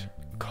at night,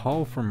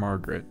 call for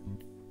Margaret,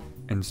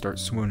 and start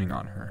swooning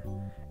on her.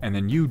 And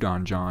then you,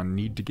 Don John,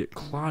 need to get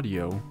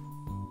Claudio,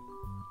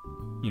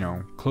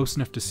 close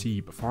enough to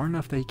see, but far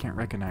enough that he can't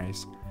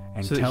recognize,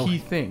 and so tell he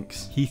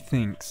thinks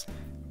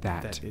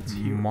that it's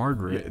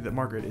Margaret, that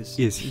Margaret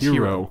is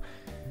Hero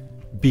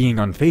being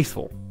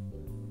unfaithful.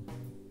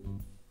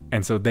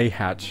 And so they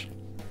hatch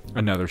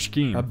another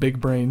scheme. A big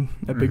brain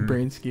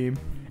scheme.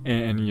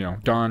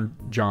 And Don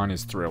John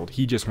is thrilled.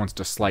 He just wants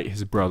to slight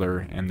his brother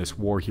and this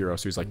war hero.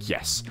 So he's like,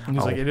 yes. And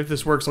he's like, and if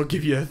this works, I'll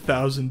give you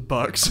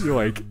 $1,000.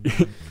 Like,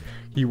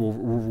 he will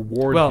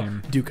reward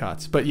him.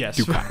 Ducats, but yes.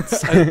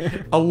 Ducats.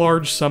 a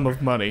large sum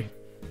of money.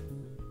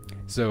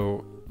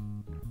 So,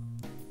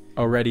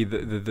 already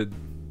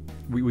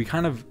we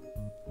kind of,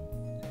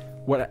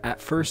 what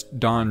at first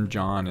Don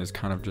John is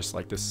kind of just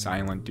like this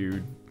silent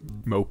dude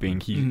moping.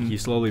 He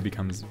slowly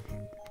becomes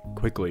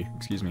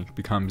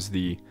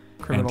the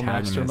criminal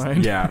antagonist,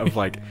 mastermind. of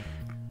like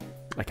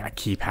like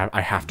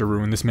I have to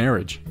ruin this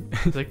marriage.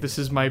 It's like, this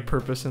is my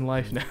purpose in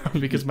life now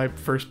because my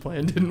first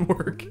plan didn't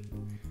work.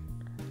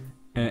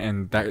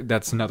 And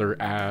that's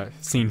another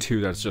scene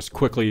 2 that's just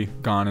quickly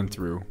gone and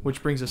through.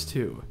 Which brings us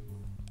to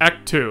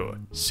Act 2,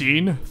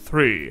 Scene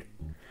 3.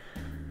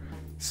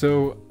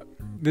 So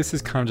this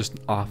is kind of just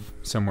off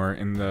somewhere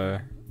in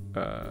the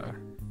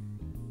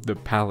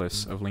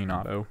palace of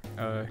Leonardo.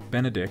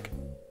 Benedict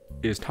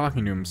is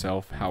talking to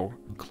himself how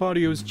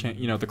Claudio's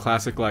changed. The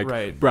classic, like,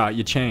 right. Brah,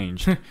 you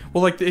changed.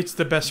 Well, like, it's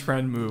the best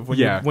friend move.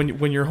 When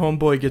when your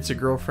homeboy gets a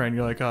girlfriend,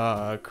 you're like,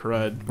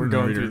 crud, we're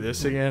going through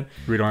this again.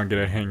 We don't get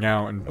to hang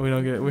out,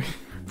 and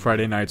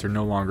Friday nights are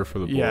no longer for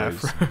the boys. Yeah,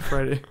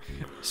 Friday.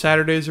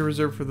 Saturdays are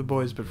reserved for the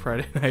boys, but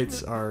Friday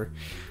nights are,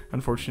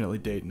 unfortunately,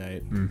 date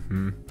night.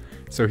 Mm-hmm.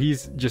 So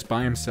he's just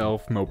by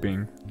himself,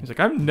 moping. He's like,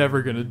 I'm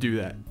never gonna do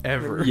that,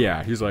 ever.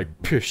 Yeah, he's like,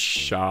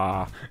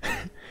 pshaw.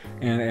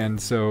 and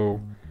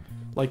so...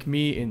 Like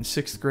me in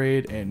 6th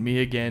grade and me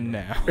again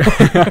now.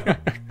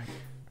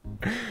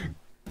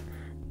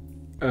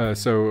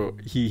 So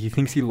he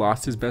thinks he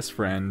lost his best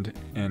friend,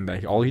 and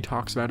all he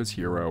talks about is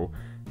Hero.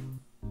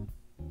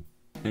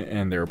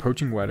 And they're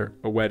approaching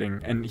a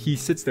wedding, and he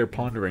sits there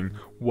pondering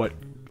what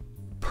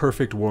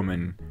perfect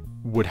woman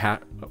would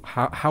have,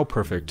 how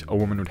perfect a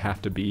woman would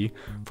have to be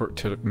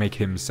to make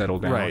him settle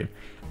down. Right.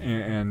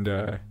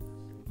 And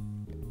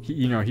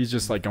he's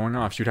just like going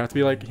off. She'd have to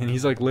be like, and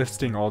he's like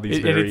listing all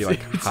these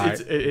high.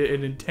 It's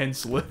an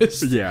intense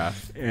list. Yeah,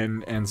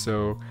 and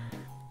so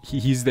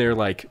he's there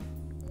like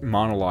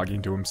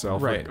monologuing to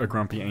himself, right, like a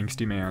grumpy,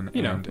 angsty man.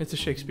 It's a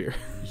Shakespeare.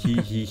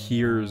 he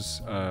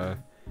hears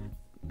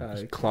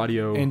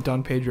Claudio and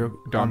Don Pedro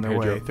on their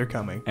way. They're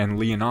coming. And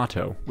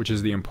Leonato, which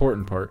is the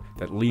important part,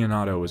 that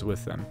Leonato is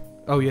with them.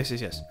 Oh yes.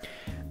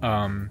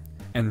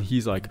 And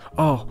he's like,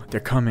 oh, they're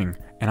coming,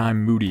 and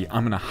I'm moody.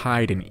 I'm gonna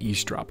hide and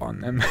eavesdrop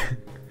on them.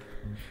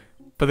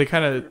 But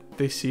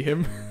they see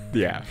him.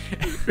 Yeah.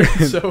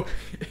 So,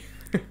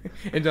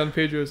 and Don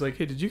Pedro is like,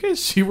 hey, did you guys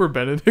see where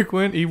Benedict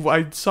went?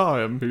 I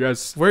saw him. You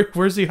guys,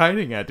 where's he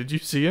hiding at? Did you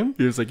see him?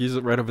 He was like, he's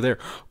right over there.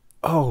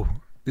 Oh,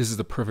 this is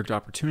the perfect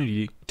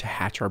opportunity to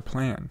hatch our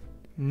plan.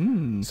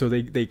 So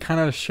they kind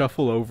of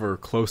shuffle over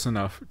close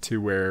enough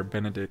to where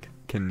Benedict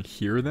can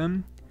hear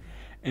them,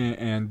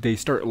 and they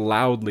start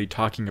loudly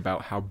talking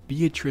about how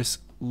Beatrice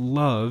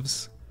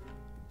loves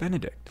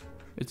Benedict.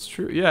 It's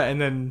true. Yeah,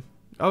 and then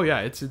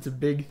it's a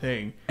big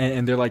thing.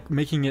 And they're like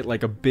making it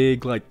like a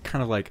big, like,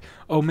 kind of like,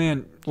 oh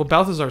man. Well,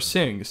 Balthazar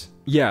sings.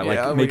 Yeah,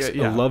 like makes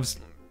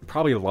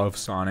probably a love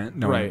sonnet.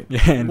 No, right.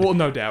 And, well,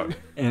 no doubt.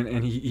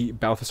 And he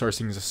Balthazar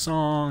sings a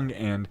song,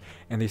 and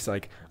they's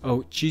like,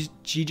 oh, she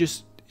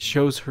just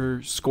shows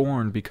her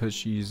scorn because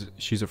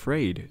she's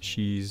afraid.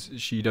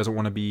 She doesn't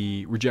want to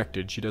be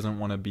rejected. She doesn't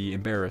want to be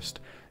embarrassed.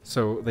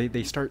 So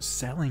they start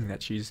selling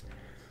that she's,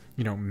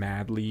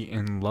 madly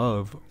in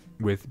love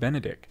with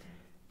Benedict,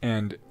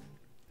 and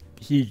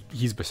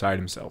he's beside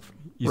himself.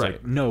 He's right.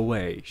 Like, no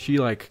way. She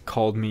like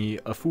called me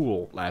a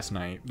fool last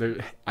night.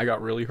 I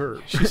got really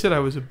hurt. She said I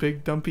was a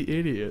big dumpy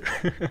idiot.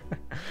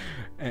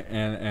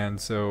 and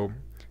so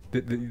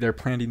they're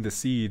planting the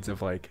seeds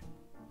of like,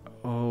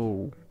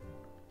 oh,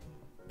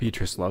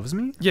 Beatrice loves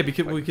me? Yeah,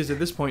 because at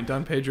this point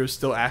Don Pedro's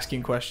still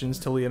asking questions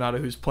to Leonardo,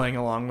 who's playing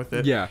along with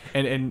it. Yeah.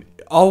 And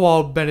all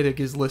while Benedict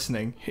is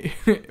listening,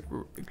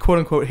 quote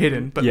unquote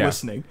hidden, but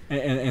listening.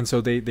 And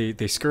so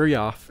they scurry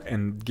off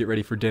and get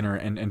ready for dinner,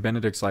 and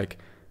Benedict's like,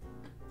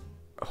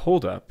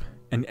 hold up.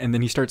 And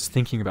then he starts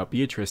thinking about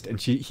Beatrice,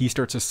 and he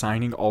starts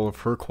assigning all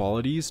of her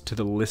qualities to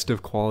the list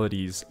of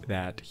qualities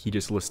that he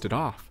just listed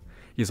off.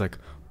 He's like,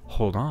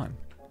 hold on.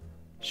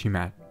 She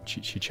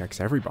checks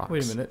every box.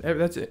 Wait a minute.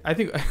 That's it. I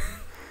think...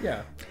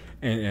 Yeah.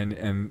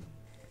 And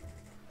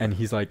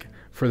he's like,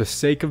 for the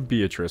sake of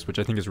Beatrice, which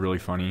I think is really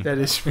funny. That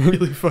is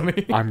really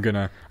funny. I'm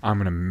gonna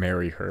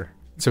marry her.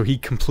 So he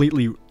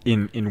completely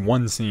in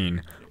one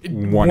scene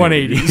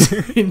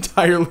 180s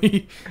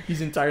entirely.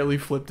 He's entirely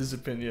flipped his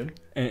opinion.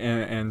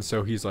 And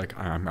so he's like,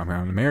 I'm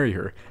gonna marry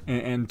her.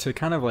 And to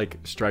kind of like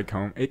strike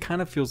home, it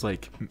kind of feels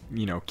like,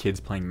 kids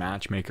playing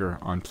matchmaker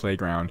on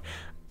playground.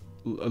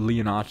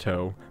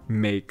 Leonato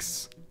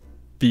makes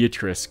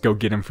Beatrice go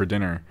get him for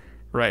dinner.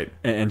 Right.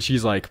 And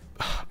she's like,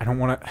 I don't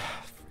want to...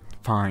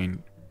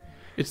 Fine.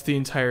 It's the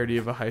entirety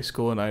of a high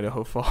school in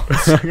Idaho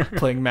Falls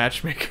playing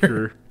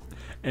matchmaker.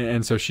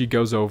 And so she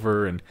goes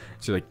over, and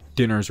she's like,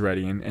 dinner's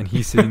ready. And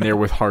he's sitting there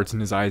with hearts in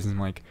his eyes, and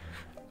like...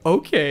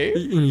 Okay,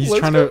 let's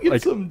go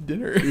get some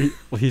dinner.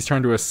 He's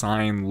trying to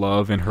assign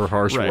love in her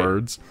harsh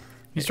words.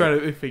 He's trying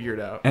to figure it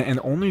out. And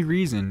the only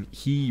reason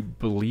he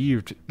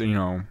believed,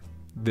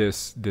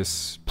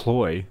 this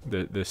ploy,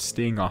 the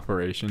sting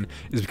operation,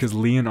 is because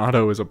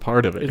Leonardo is a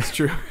part of it. It's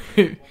true.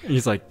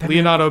 He's like,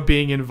 Leonardo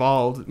being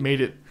involved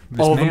made it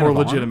all the more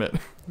legitimate.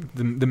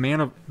 The man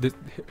of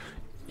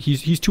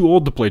he's too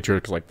old to play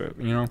tricks like that.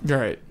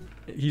 Right.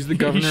 He's the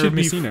governor of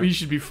Messina. He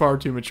should be far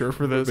too mature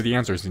for this. But the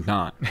answer is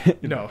not.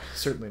 No,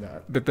 certainly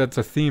not. That's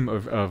a theme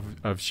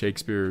of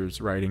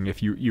Shakespeare's writing.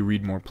 If you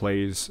read more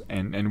plays,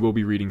 and we'll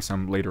be reading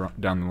some later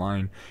down the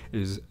line,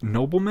 is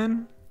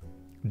noblemen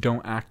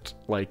don't act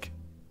like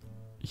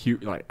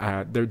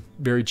they're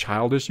very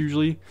childish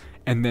usually,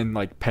 and then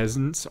like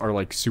peasants are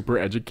like super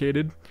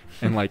educated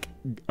and like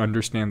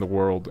understand the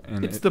world,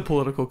 and it's the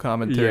political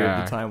commentary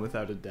of the time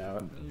without a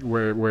doubt,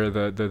 where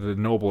the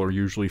noble are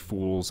usually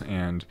fools,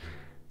 and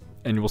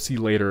we'll see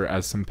later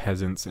as some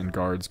peasants and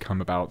guards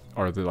come about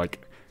are the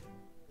like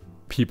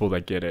people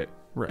that get it,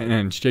 right?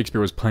 And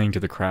Shakespeare was playing to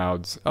the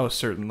crowds.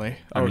 Certainly.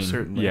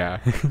 Certainly. Yeah.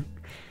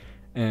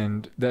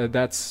 And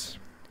that's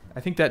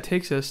I think that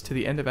takes us to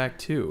the end of Act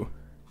 2.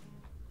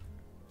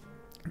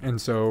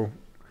 And so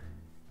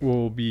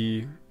we'll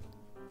be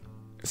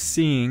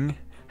seeing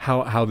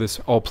how this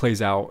all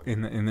plays out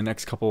in the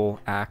next couple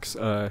acts.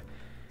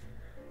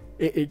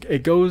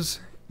 It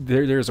goes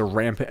there's a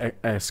rampant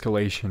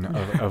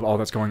escalation of all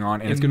that's going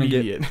on, and it's going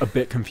to get a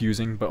bit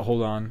confusing, but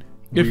hold on.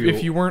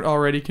 If you weren't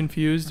already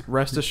confused,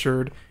 rest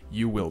assured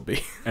you will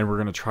be. And we're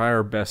going to try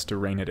our best to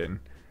rein it in.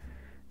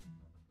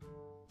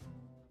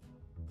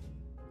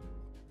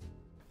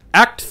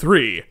 Act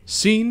 3,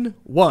 Scene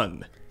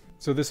 1.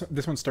 So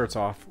this one starts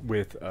off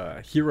with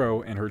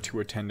Hero and her two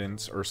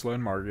attendants, Ursula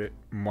and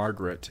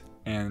Margaret,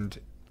 and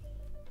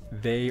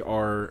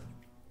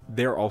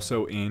they're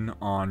also in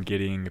on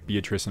getting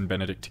Beatrice and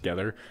Benedict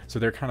together. So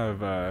they're kind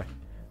of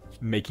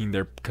making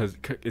because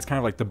it's kind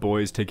of like the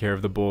boys take care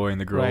of the boy and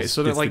the girls. Right.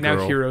 So that like now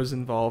girl. Hero's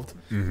involved,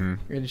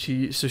 and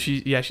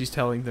she's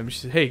telling them. She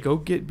said, "Hey, go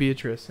get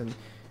Beatrice and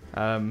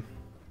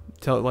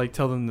tell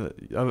them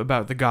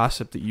about the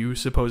gossip that you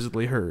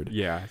supposedly heard."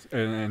 Yeah,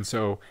 and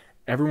so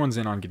everyone's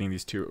in on getting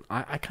these two.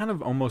 I kind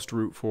of almost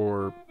root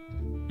for,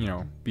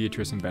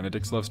 Beatrice and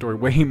Benedict's love story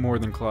way more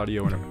than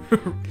Claudio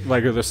and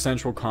like the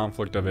central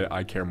conflict of it.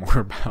 I care more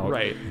about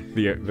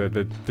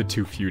the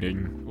two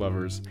feuding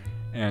lovers,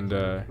 and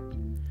right.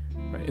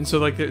 And so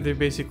like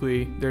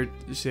they're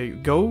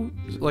saying, go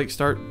like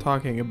start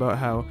talking about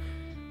how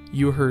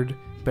you heard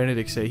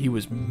Benedict say he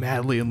was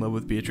madly in love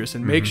with Beatrice,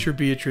 and make sure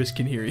Beatrice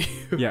can hear you.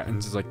 Yeah, and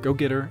it's like, go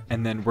get her,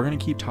 and then we're gonna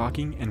keep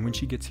talking, and when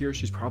she gets here,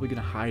 she's probably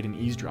gonna hide and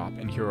eavesdrop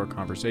and hear our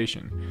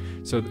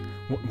conversation. So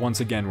once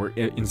again, we're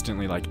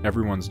instantly like,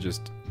 everyone's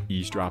just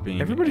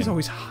eavesdropping. Everybody's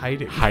always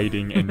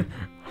hiding, and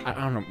I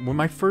don't know. Well,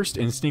 my first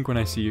instinct when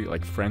I see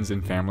like friends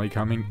and family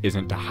coming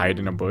isn't to hide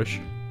in a bush.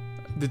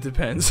 It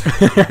depends.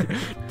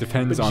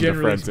 Depends on the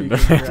friends and the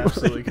family. You're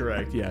absolutely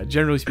correct. Yeah,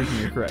 generally speaking,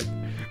 you're correct.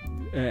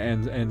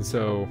 And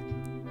so,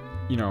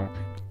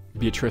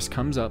 Beatrice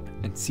comes up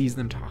and sees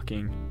them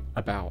talking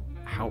about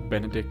how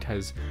Benedict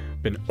has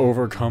been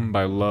overcome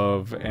by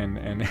love,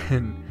 and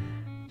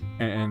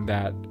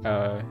that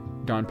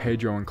Don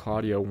Pedro and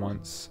Claudio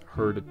wants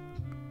her to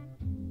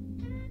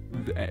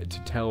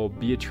tell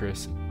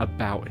Beatrice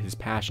about his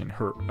passion.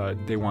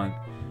 They want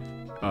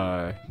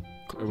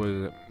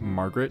was it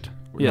Margaret?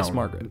 Yes, no,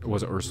 Margaret.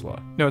 Was it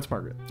Ursula? No, it's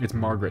Margaret. It's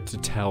Margaret to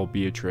tell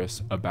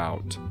Beatrice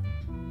about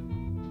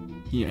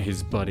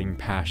his budding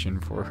passion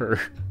for her.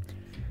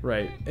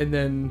 Right, and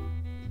then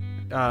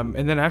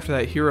after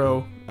that,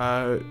 Hero,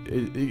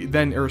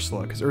 then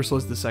Ursula, because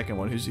Ursula's the second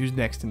one who's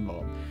next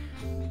involved,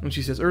 and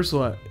she says,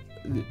 Ursula,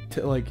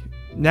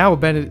 now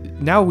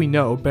we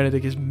know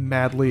Benedict is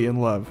madly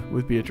in love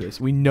with Beatrice.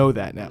 We know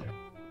that now,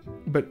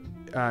 but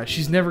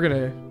she's never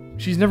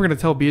gonna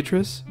tell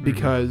Beatrice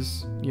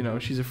because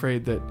she's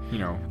afraid that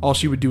all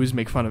she would do is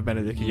make fun of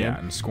Benedict again. Yeah,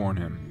 and scorn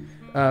him.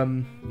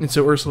 And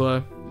so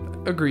Ursula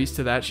agrees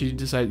to that. She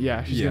decides,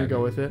 she's gonna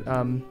go with it.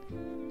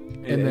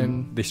 And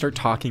then they start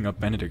talking up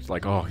Benedict,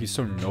 like, oh, he's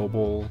so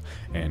noble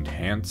and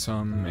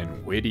handsome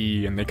and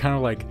witty, and they kind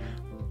of like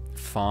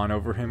fawn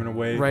over him in a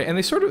way. Right, and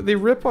they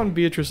rip on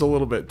Beatrice a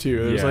little bit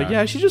too. It's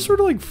like, she just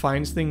sort of like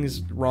finds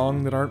things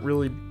wrong that aren't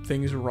really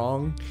things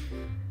wrong.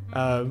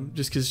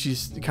 Just because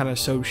she's kind of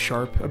so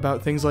sharp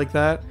about things like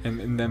that.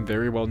 And then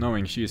very well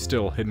knowing she is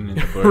still hidden in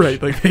the bush.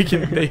 Right, like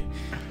they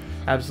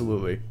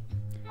absolutely.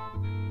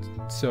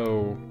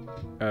 So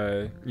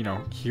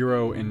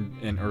Hero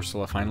and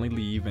Ursula finally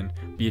leave, and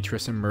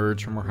Beatrice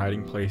emerge from her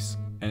hiding place,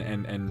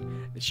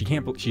 and she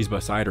can't. She's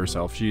beside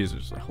herself. She is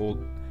just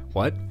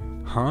what?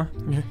 Huh?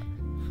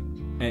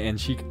 And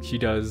she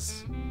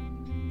does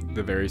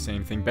the very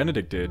same thing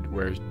Benedict did,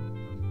 where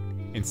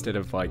instead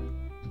of like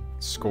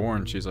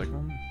scorn, she's like,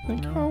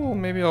 well,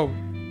 maybe I'll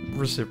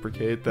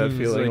reciprocate that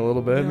feeling a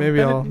little bit.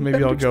 Maybe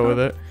I'll go with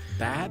it.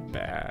 That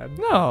bad?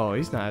 No,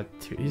 he's not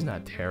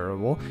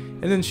terrible.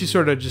 And then she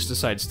sort of just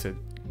decides to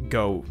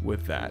go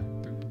with that.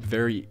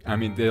 They're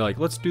like,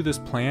 let's do this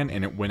plan,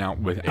 and it went out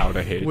without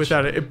a hitch.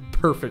 Without it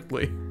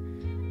perfectly.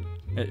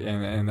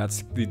 And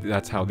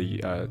that's how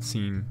the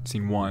scene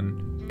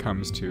 1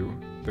 comes to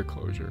the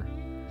closure.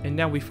 And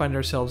now we find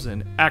ourselves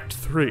in Act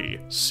 3,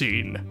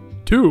 Scene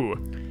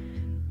 2.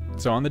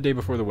 So on the day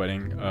before the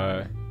wedding,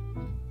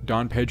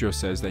 Don Pedro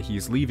says that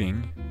he's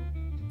leaving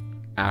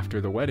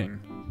after the wedding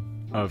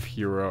of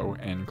Hero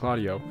and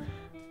Claudio,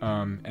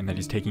 and that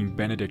he's taking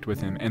Benedict with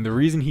him. And the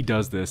reason he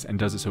does this, and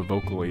does it so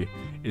vocally,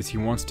 is he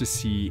wants to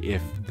see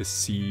if the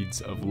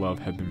seeds of love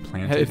have been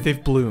planted. If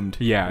they've bloomed.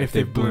 Yeah, if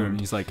they've bloomed.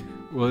 He's like,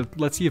 well,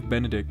 let's see if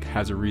Benedict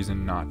has a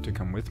reason not to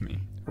come with me.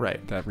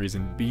 Right. That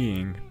reason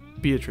being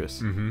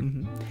Beatrice.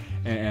 And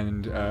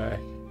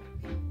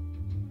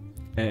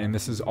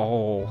this is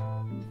all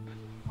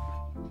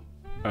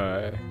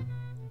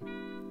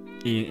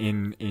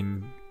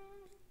in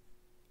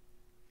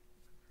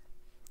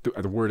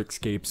the word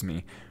escapes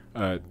me.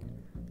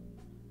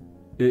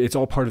 It's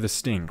all part of the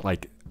sting.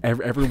 Like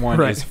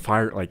everyone is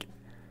fired. Like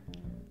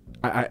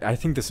I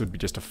think this would be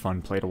just a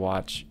fun play to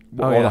watch.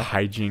 All the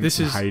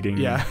hijinks, hiding.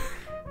 Yeah,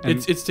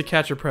 it's To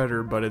Catch a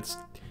Predator, but it's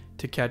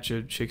To Catch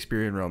a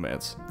Shakespearean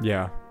Romance.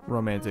 Yeah,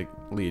 romantic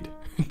lead.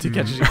 To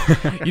catch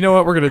a, you know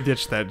what? We're gonna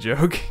ditch that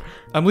joke.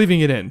 I'm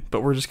leaving it in,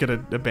 but we're just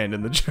gonna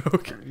abandon the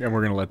joke, and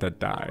we're gonna let that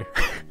die.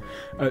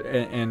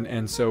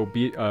 And so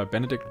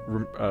Benedict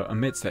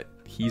admits that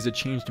he's a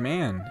changed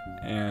man,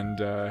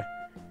 and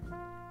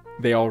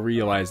they all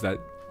realize that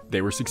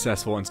they were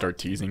successful and start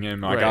teasing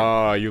him like,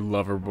 "Oh, you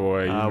lover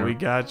boy! We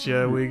got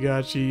you,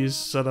 you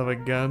son of a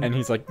gun!" And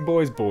he's like,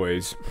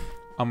 "Boys,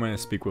 I'm gonna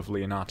speak with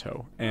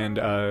Leonato." And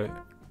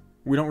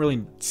we don't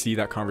really see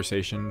that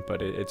conversation,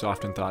 but it's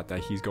often thought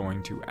that he's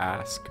going to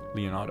ask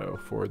Leonato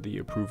for the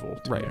approval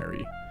to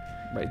marry.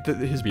 Right,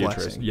 his Beatrice.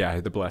 blessing. Yeah,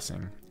 the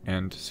blessing.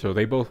 And so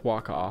they both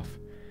walk off,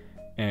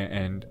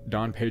 and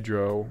Don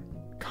Pedro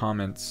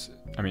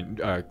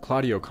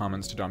Claudio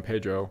comments to Don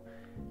Pedro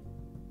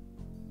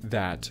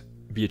that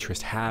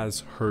Beatrice has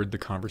heard the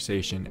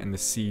conversation and the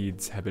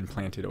seeds have been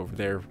planted over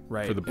there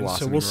for the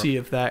blossoming. So we'll see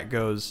if that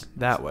goes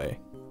that way.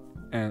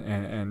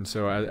 And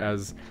so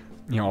as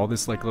you know, all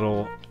this like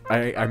little,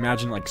 I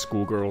imagine like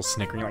schoolgirls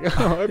snickering like,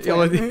 oh, it's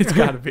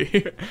gotta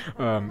be.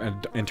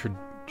 And enter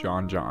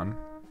John.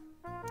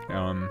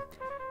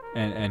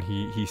 And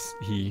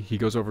he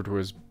goes over to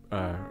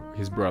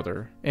his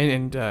brother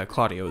and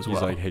Claudio as well.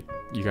 He's like, hey,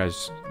 you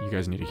guys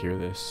need to hear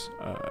this.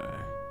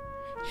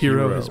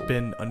 Hero has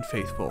been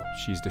unfaithful.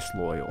 She's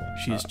disloyal.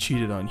 She's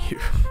cheated on you,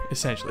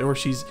 essentially, or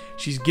she's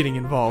getting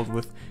involved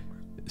with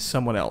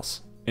someone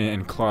else.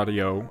 And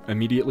Claudio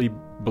immediately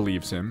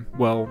believes him.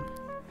 Well,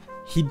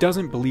 he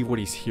doesn't believe what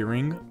he's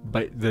hearing,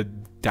 but the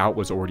doubt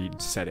was already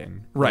set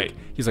in. Right. Like,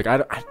 he's like,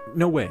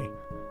 no way.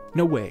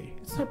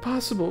 It's not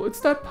possible.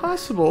 It's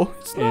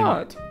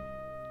not.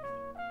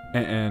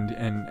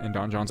 And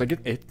Don John's like,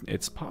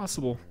 it's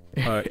possible.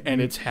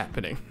 And it's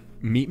happening.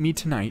 Meet me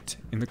tonight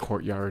in the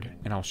courtyard,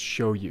 and I'll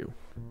show you.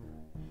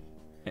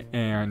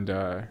 And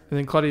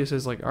then Claudia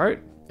says, like, all right,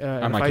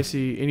 if I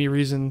see any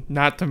reason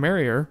not to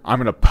marry her, I'm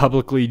gonna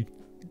publicly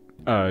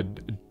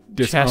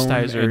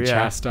chastise her,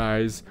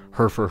 chastise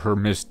her for her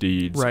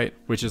misdeeds. Right.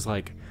 Which is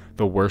like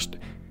the worst.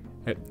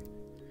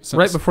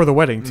 Right before the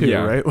wedding, too,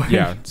 right?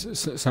 Yeah.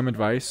 Some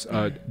advice: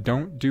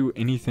 don't do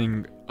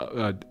anything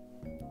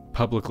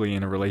publicly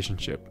in a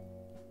relationship.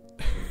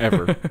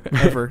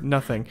 Ever.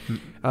 Nothing.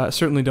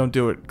 Certainly don't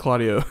do it,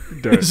 Claudio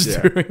is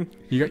doing.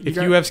 If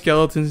you have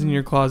skeletons in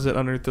your closet,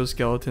 unearth those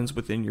skeletons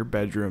within your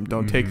bedroom.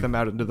 Don't take them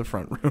out into the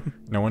front room.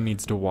 No one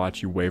needs to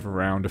watch you wave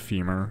around a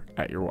femur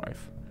at your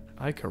wife.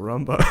 Ay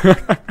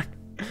caramba.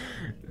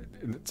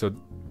 So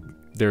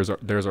there's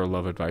our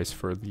love advice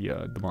for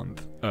the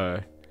month.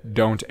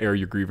 Don't air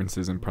your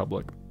grievances in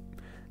public.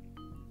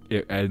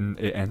 It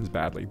ends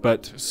badly.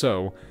 But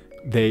so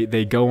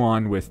they go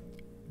on with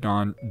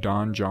Don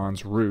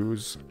John's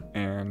ruse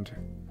and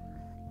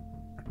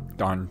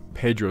Don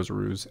Pedro's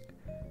ruse,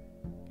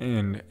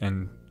 and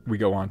we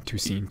go on to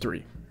scene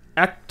 3.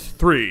 Act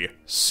 3,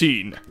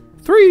 scene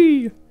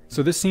 3.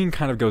 So this scene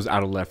kind of goes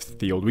out of left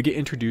field. We get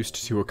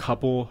introduced to a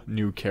couple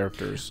new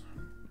characters.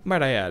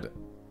 Might I add,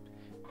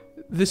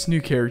 this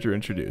new character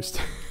introduced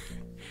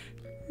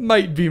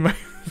might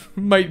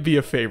be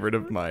a favorite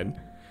of mine.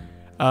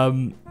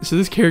 So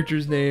this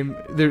character's name,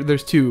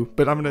 there's two,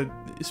 but I'm gonna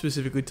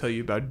specifically tell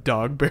you about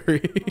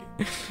Dogberry.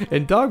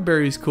 And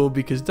Dogberry's cool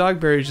because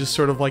Dogberry's just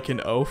sort of like an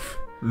oaf,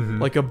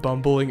 like a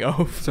bumbling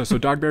oaf. So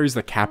Dogberry's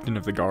the captain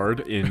of the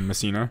guard in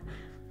Messina,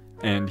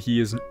 and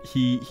he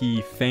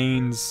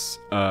feigns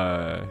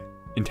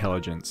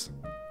intelligence.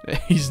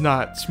 He's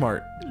not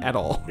smart at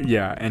all.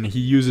 Yeah, and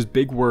he uses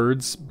big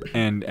words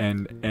and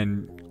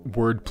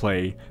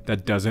wordplay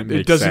that doesn't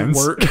make sense. It doesn't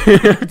work.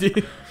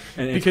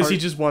 Because he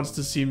just wants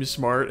to seem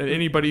smart, and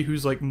anybody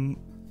who's like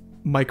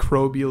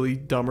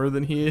microbially dumber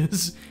than he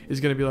is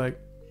going to be like,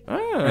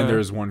 And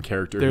there's one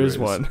character. There's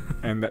one.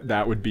 And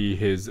that would be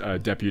his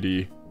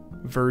deputy,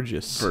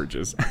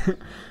 Vergis.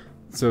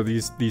 So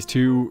these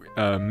two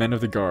men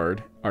of the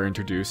guard are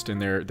introduced,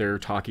 and they're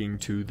talking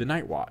to the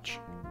Night Watch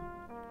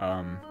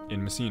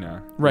in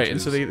Messina. Right,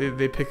 and so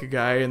they pick a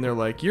guy, and they're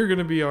like, you're going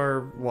to be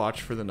our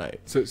watch for the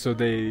night. So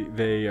they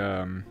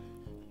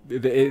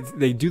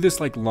do this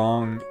like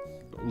long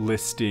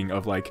listing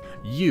of like,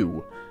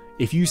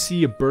 if you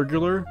see a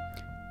burglar,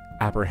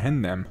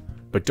 apprehend them,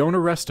 but don't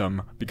arrest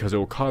them because it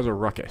will cause a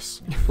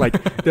ruckus.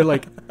 Like they're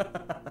like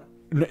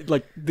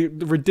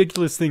the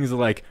ridiculous things are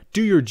like,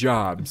 do your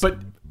jobs, but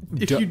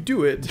if you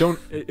do it, don't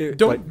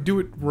like, do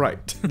it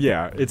right.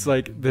 Yeah, it's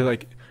like they're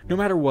like, no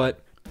matter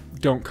what,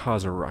 don't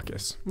cause a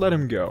ruckus. Let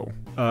him go.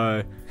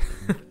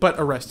 But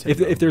arrest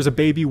him. If there's a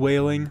baby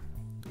wailing,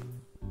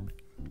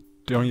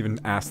 don't even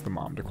ask the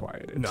mom to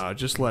quiet it. No,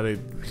 just let it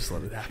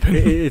happen.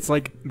 It's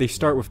like they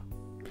start with,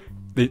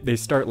 they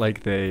start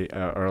like they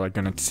are like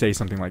gonna say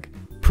something like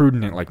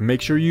prudent, like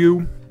make sure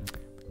you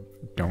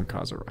don't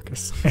cause a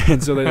ruckus.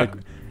 And so they like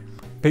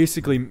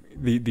basically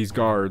these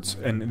guards,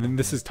 and then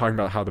this is talking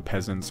about how the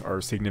peasants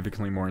are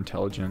significantly more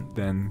intelligent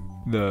than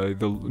the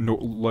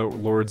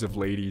lords of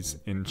ladies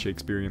in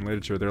Shakespearean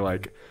literature. They're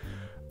like,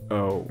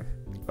 okay,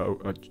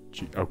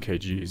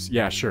 geez,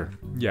 yeah, sure,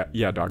 yeah,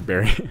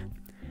 Dogberry.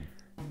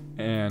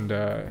 And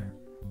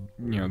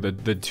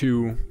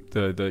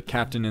the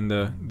captain and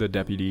the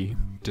deputy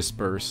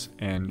disperse,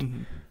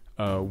 and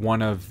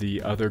one of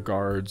the other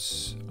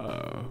guards,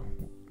 I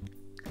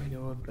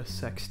know of a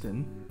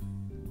sexton.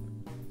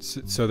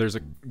 So there's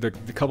the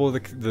couple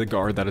of the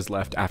guard that is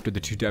left after the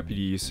two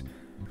deputies,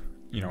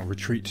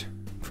 retreat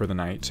for the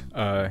night.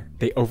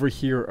 They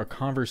overhear a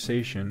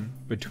conversation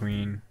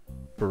between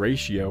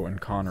Horatio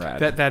and Conrad.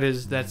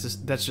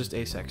 That's just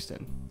a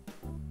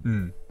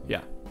sexton.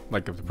 Yeah,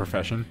 like of the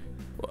profession,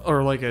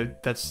 or like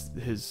that's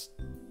his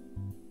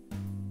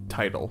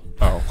title.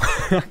 Oh,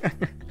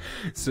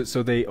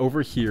 so they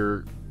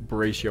overhear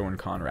Horatio and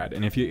Conrad,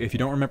 and if you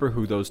don't remember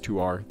who those two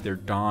are, they're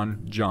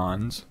Don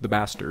John's, the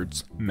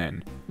bastards,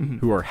 men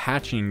who are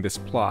hatching this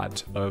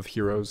plot of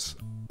Hero's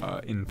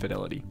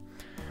infidelity.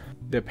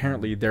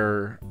 Apparently,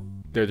 they're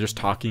just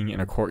talking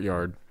in a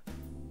courtyard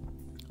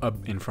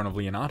in front of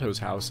Leonato's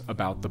house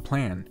about the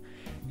plan,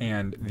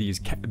 and these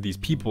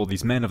people,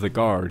 these men of the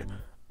guard,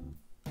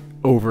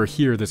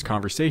 overhear this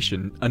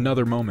conversation.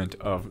 Another moment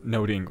of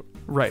noting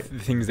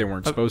things they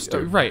weren't supposed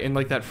to. Right, and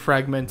like that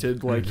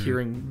fragmented, like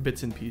hearing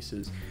bits and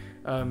pieces.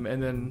 And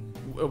then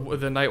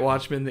the night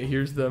watchman that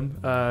hears them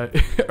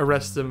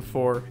arrests them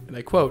for, and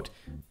I quote,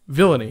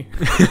 villainy.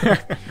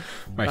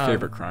 My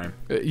favorite crime.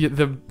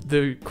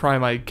 The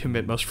crime I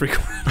commit most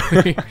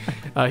frequently.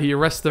 He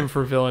arrests them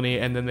for villainy,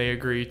 and then they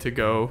agree to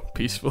go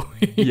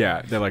peacefully.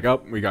 Yeah, they're like,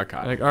 oh, we got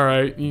caught. Like, all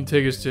right, you can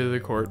take us to the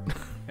court.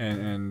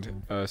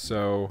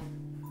 So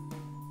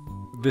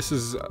this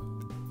is...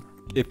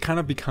 it kind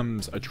of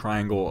becomes a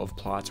triangle of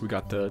plots. We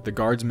got the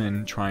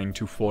guardsmen trying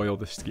to foil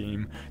the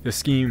scheme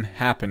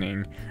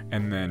happening,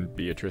 and then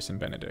Beatrice and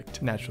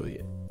Benedict.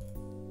 Naturally.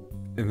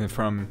 And then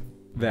from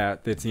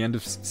that, it's the end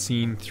of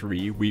scene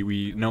 3.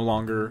 We no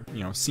longer,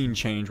 scene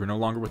change. We're no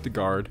longer with the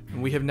guard.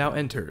 And we have now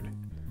entered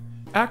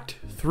Act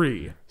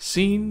 3,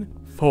 Scene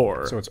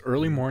 4. So it's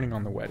early morning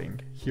on the wedding.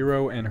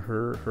 Hero and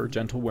her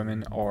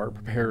gentlewomen are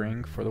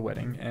preparing for the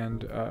wedding,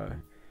 and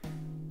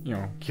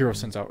Hero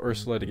sends out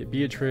Ursula to get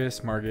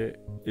Beatrice. Margaret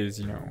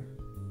is,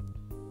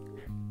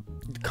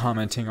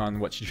 commenting on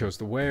what she chose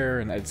to wear,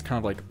 and it's kind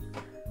of like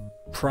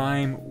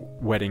prime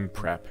wedding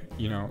prep,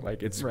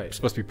 like it's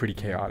supposed to be pretty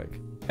chaotic.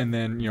 And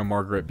then,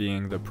 Margaret,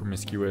 being the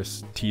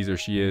promiscuous teaser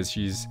she is,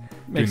 she's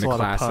doing the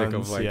classic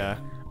of like,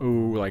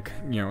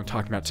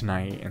 talking about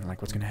tonight and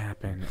like what's gonna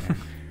happen,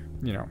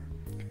 and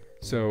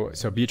So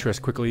Beatrice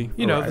quickly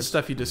arrives. The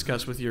stuff you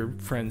discuss with your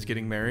friends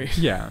getting married.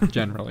 Yeah,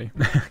 generally.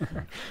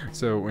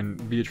 So when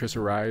Beatrice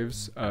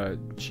arrives,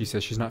 she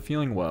says she's not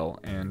feeling well,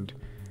 and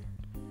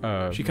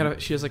she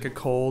has like a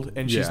cold,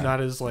 and she's not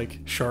as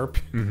like sharp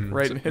at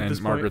this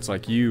point. Margaret's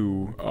like,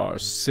 you are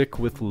sick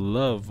with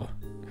love.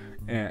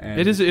 And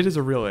it is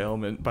a real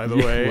ailment, by the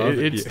way.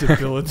 It's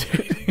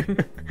debilitating.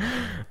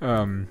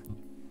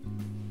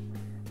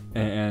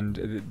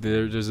 And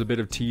there's a bit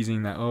of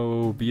teasing that,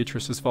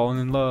 Beatrice has fallen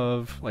in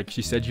love, like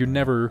she said you'd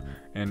never,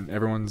 and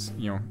everyone's,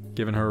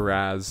 giving her a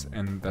razz,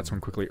 and that's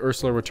when quickly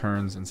Ursula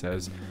returns and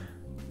says,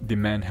 the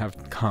men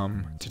have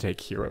come to take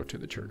Hero to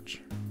the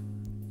church.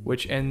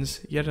 Which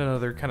ends yet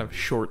another kind of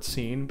short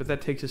scene, but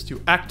that takes us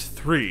to Act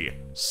 3,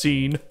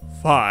 Scene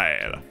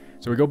 5.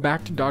 So we go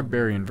back to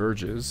Dogberry and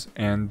Verges,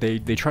 and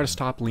they try to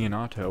stop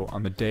Leonato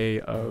on the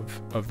day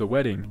of the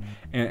wedding,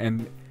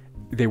 and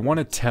they want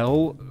to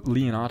tell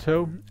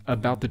Leonato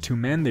about the two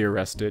men they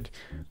arrested,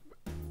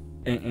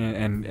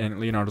 and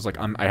Leonato's like,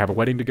 I have a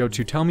wedding to go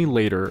to, tell me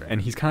later,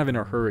 and he's kind of in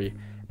a hurry,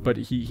 but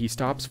he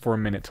stops for a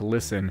minute to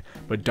listen,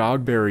 but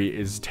Dogberry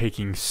is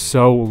taking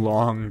so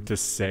long to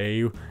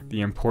say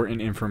the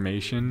important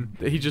information.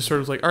 He just sort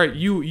of like, all right,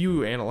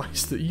 you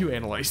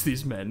analyze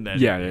these men then.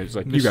 Yeah, it's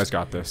like, you guys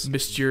got this.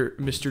 Mr.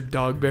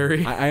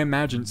 Dogberry. I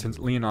imagine, since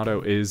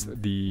Leonato is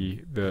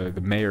the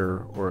mayor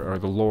or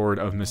the lord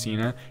of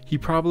Messina, he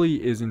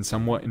probably is in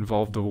somewhat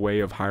involved a way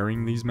of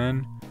hiring these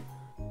men.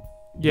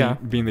 Yeah,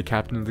 being the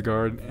captain of the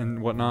guard and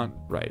whatnot,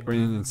 right? Or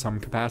in some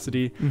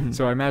capacity.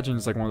 So I imagine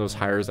it's like one of those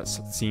hires that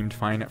seemed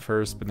fine at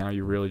first, but now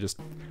you're really just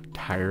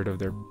tired of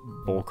their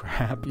bull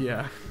crap.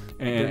 Yeah,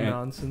 and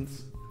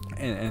nonsense.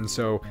 And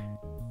so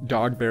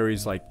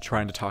Dogberry's like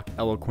trying to talk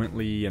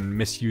eloquently and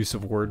misuse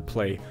of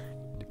wordplay.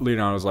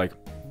 Leonato's like,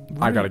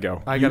 I gotta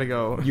go. I gotta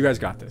go. You guys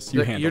got this.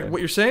 You handle it. What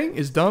you're saying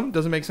is dumb,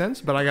 doesn't make sense,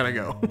 but I gotta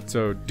go.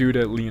 So due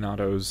to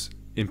Leonato's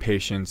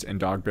impatience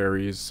and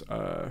Dogberry's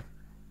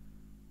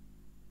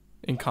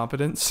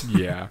incompetence.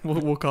 Yeah.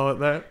 we'll call it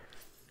that.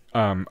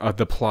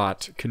 The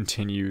plot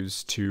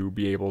continues to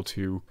be able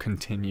to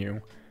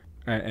continue.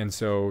 And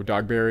so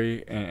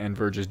Dogberry and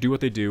Verges do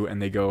what they do,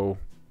 and they go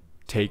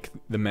take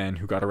the men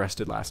who got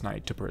arrested last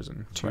night to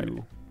prison to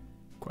Right.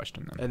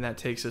 question them. And that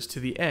takes us to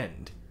the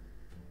end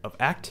of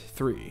Act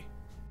 3.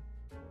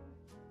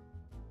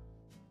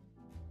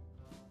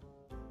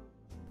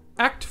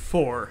 Act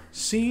 4,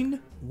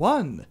 Scene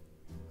 1.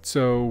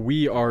 So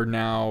we are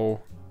now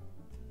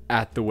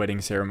at the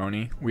wedding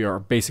ceremony. We are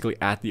basically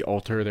at the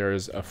altar. There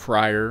is a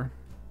friar.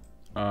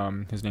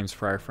 His name's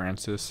Friar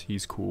Francis.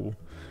 He's cool.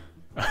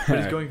 But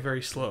he's going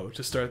very slow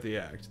to start the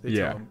act. They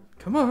Yeah. tell him,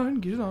 come on,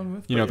 get it on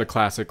with. You know, the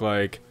classic,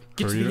 like...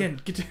 Get to the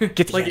end. Get to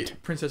the like end.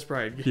 Princess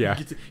Bride. Yeah.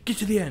 Get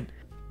to the end.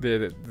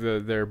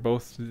 They're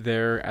both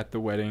there at the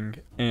wedding,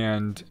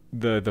 and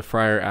the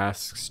friar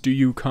asks, "Do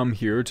you come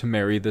here to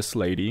marry this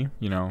lady?"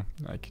 You know,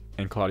 like,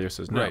 and Claudio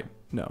says, "No." Right.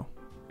 No.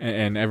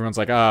 And everyone's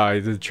like,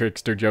 the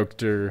trickster,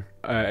 jokester.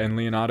 And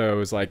Leonardo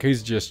is like,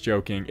 he's just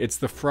joking. It's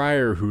the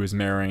friar who is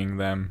marrying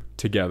them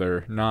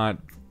together, not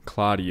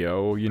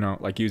Claudio, you know,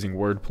 like using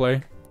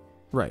wordplay.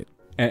 Right.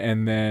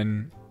 And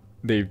then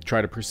they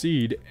try to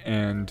proceed,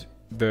 and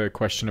the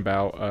question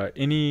about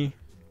any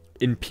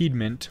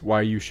impediment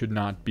why you should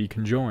not be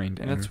conjoined.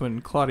 And that's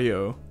when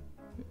Claudio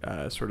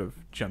sort of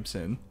jumps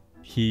in.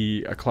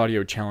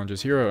 Claudio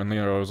challenges Hero, and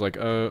Leonardo was like,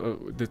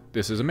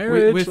 this is a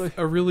marriage. With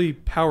a really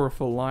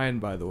powerful line,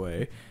 by the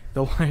way.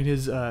 The line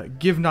is,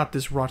 give not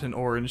this rotten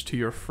orange to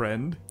your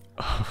friend.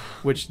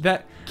 Which,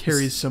 that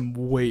carries some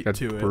weight to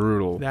it. That's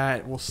brutal.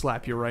 That will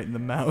slap you right in the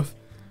mouth.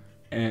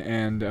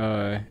 And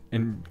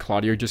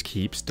Claudio just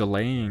keeps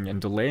delaying,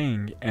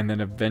 and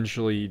then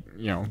eventually,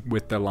 you know,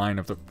 with the line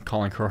of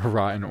calling her a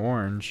rotten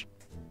orange,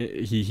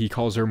 he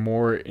calls her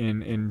more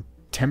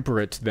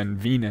intemperate than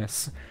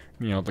Venus,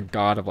 you know, the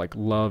god of like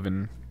love,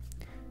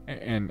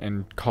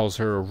 and calls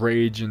her a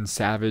rage and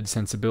savage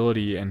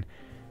sensibility, and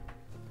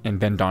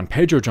then Don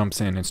Pedro jumps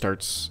in and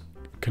starts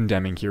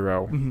condemning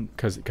Hero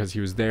because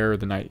he was there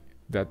the night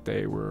that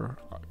they were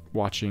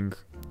watching,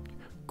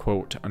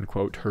 quote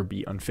unquote, her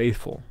be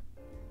unfaithful.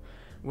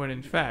 When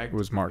in fact, it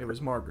was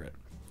Margaret.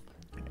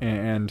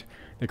 And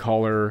they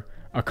call her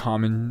a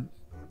common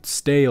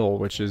stale,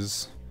 which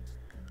is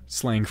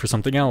slang for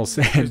something else.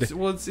 And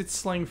it's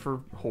slang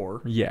for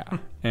whore. Yeah.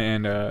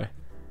 And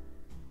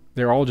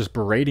they're all just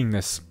berating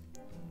this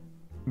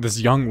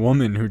young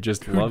woman who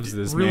just loves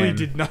this really man.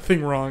 Did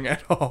nothing wrong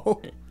at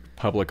all.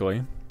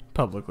 Publicly.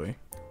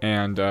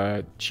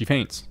 And she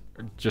faints.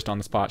 Just on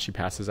the spot, she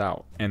passes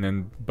out. And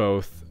then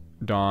both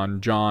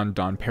Don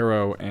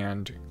Pero,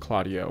 and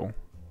Claudio...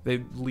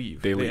 They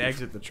leave. They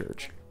exit the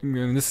church.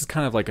 And this is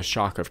kind of like a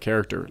shock of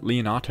character.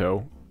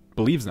 Leonato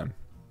believes them.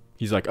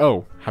 He's like,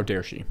 oh, how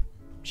dare she?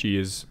 She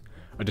is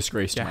a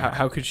disgrace to my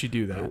how could she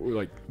do that?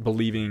 Like,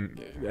 believing,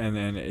 and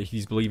then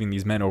he's believing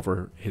these men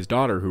over his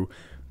daughter, who,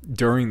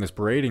 during this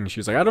berating, she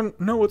was like, I don't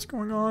know what's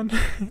going on.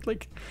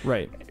 Like,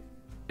 right.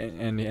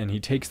 And he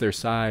takes their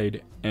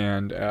side,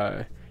 and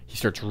he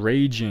starts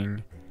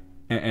raging,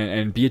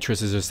 and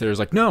Beatrice is just there, is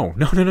like, no,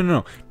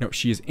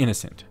 she is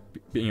innocent.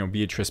 You know,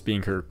 Beatrice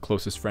being her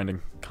closest friend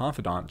and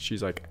confidant,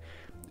 she's like,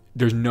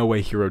 there's no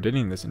way Hero did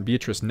any of this. And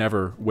Beatrice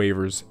never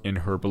wavers in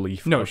her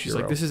belief. No, she's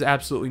like, this is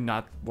absolutely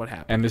not what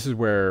happened. And this is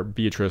where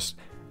Beatrice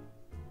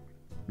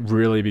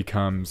really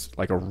becomes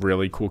like a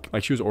really cool,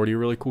 like she was already a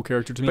really cool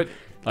character to me.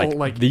 But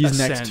like these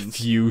next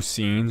few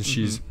scenes,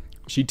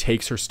 she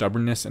takes her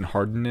stubbornness and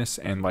hardness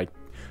and like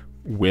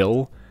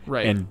will,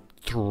 right, and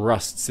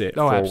thrusts it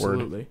forward.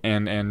 Absolutely.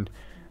 And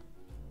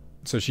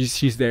so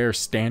she's there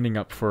standing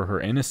up for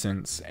her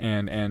innocence,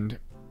 and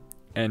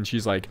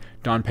she's like,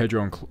 Don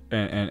Pedro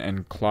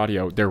and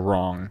Claudio, they're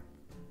wrong.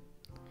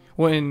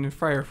 When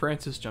Friar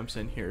Francis jumps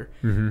in here,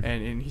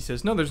 and he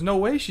says, no, there's no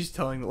way she's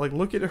telling, like,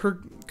 look at her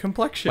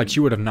complexion. Like, she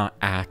would have not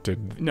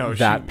acted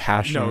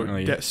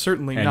passionately. No,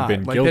 certainly and not.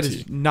 Been like,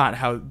 guilty.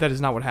 That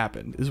is not what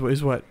happened, is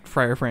what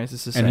Friar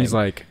Francis is saying. And he's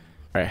like,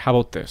 all right, how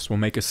about this? We'll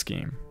make a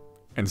scheme.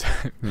 And,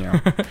 you know,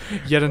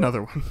 yet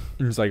another one.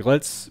 And he's like,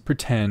 let's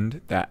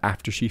pretend that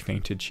after she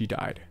fainted, she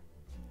died.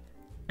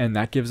 And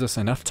that gives us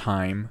enough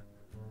time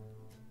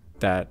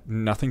that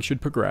nothing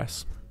should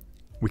progress.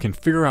 We can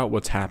figure out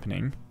what's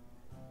happening.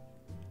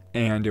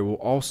 And it will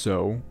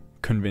also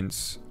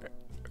convince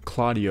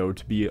Claudio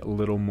to be a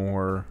little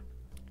more,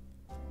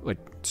 like,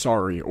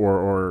 sorry,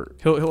 or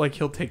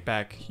he'll take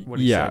back what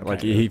he said. Yeah,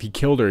 like, if he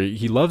killed her,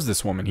 he loves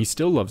this woman. He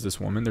still loves this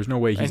woman. There's no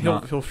way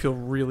he'll feel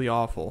really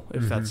awful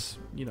if that's,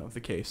 you know, the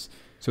case.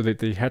 So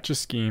they hatch a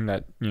scheme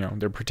that, you know,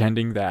 they're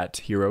pretending that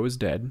Hero is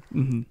dead.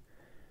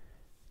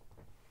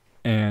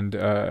 And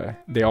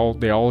they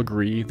all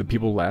agree. The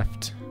people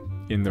left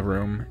in the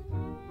room,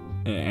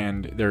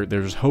 and they're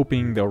just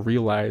hoping they'll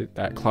realize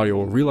that Claudio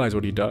will realize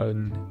what he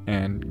done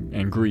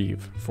and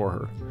grieve for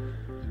her.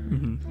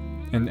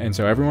 And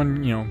so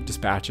everyone, you know,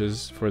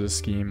 dispatches for the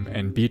scheme,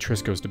 and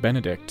Beatrice goes to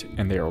Benedict,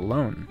 and they are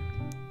alone.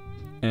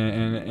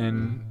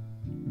 And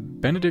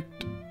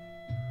Benedict,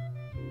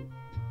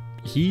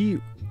 he,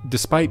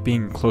 despite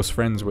being close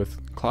friends with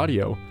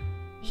Claudio,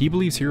 he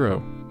believes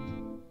Hero.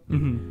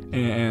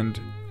 And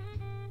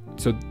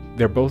so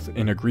they're both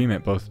in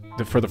agreement,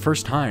 for the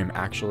first time,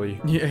 actually.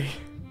 Yeah.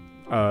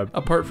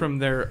 Apart from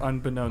their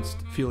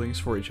unbeknownst feelings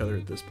for each other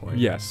at this point.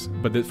 Yes,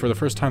 but for the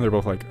first time, they're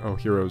both like, oh,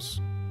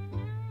 hero's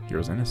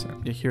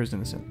innocent. Yeah, hero's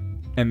innocent.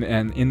 And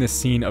in this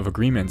scene of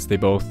agreements, they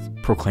both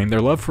proclaim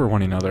their love for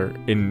one another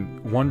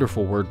in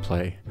wonderful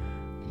wordplay.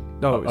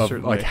 Oh,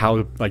 certainly. Like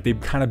how like they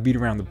kind of beat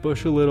around the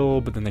bush a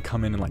little, but then they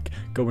come in and like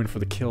go in for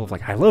the kill of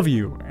like, I love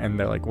you, and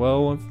they're like,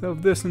 well,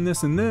 of this and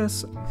this and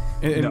this,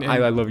 and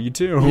I love you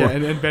too. Yeah,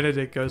 and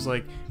Benedict goes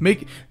like,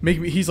 make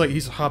me.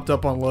 He's hopped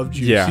up on love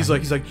juice. Yeah. He's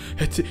like,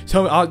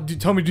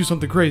 tell me to do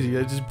something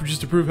crazy,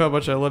 just to prove how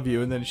much I love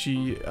you. And then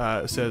she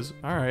says,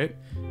 all right,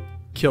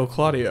 kill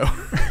Claudio.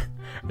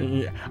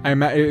 Yeah,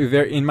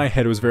 there in my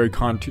head it was very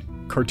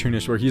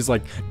cartoonish, where he's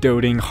like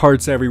doting,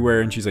 hearts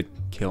everywhere, and she's like,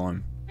 kill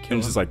him. And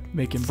it's just like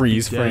make him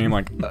freeze frame,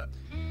 like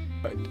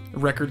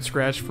record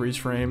scratch freeze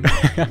frame.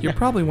 You're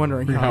probably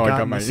wondering how I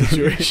got in my this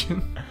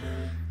situation.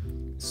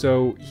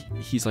 So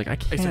he's like, I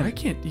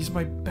can't. He's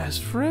my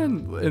best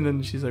friend. And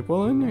then she's like,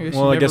 well,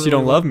 I guess you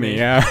don't love me.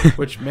 Yeah.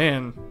 Which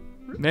man,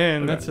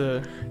 that's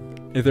a.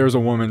 If there was a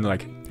woman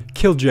like,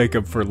 kill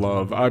Jacob for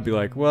love, I'd be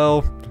like,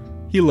 well,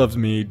 he loves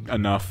me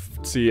enough.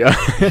 See ya.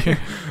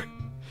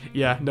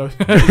 Yeah. No.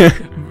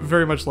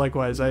 Very much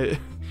likewise.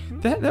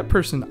 That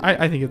person,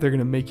 I think if they're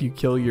gonna make you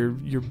kill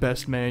your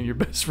best man, your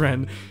best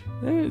friend,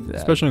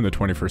 especially in the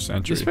 21st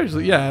century,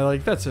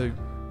 like that's a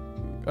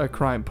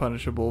crime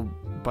punishable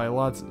by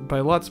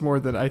lots more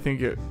than I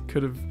think it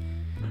could have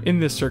in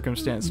this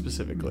circumstance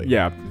specifically.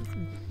 Yeah,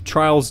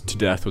 trials to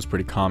death was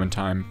pretty common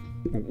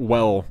time,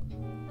 well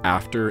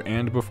after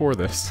and before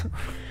this.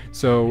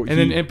 So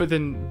but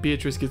then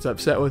Beatrice gets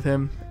upset with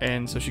him,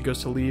 and so she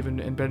goes to leave,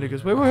 and Benedict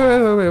goes,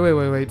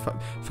 wait,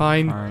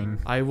 fine.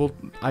 I will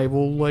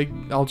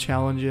I'll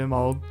challenge him.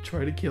 I'll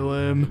try to kill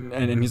him.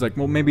 And he's like,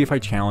 well, maybe if I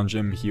challenge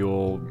him,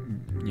 he'll,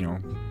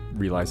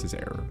 realize his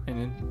error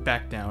and then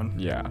back down.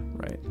 Yeah,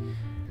 right.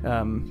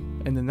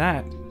 And then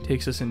that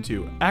takes us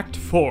into Act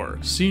 4,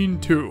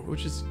 Scene 2,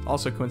 which is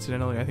also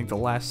coincidentally, I think, the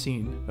last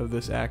scene of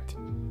this act.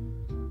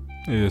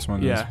 This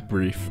one is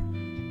brief.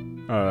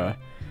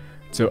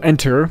 So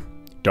enter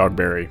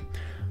Dogberry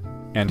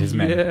and his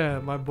men. Yeah,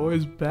 my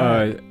boy's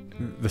back.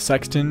 The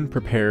sexton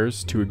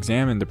prepares to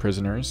examine the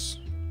prisoners,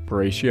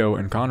 Horatio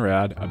and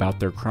Conrad,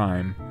 about their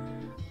crime.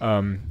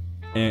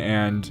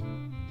 And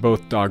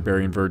both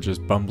Dogberry and Verges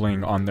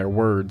bumbling on their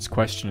words,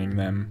 questioning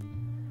them.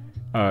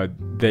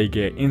 They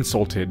get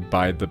insulted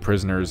by the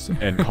prisoners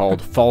and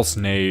called false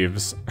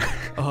knaves.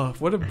 Oh,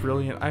 what a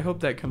brilliant... I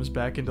hope that comes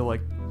back into, like,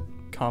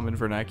 common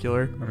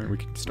vernacular. I mean, we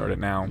can start it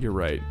now. You're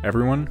right.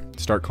 Everyone,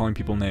 start calling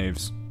people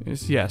knaves.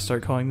 Yeah,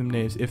 start calling them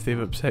knaves if they've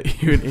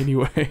upset you in any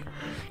way.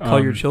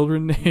 Call your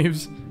children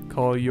knaves.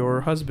 Call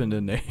your husband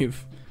a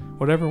knave.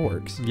 Whatever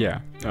works.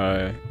 Yeah.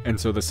 And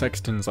so the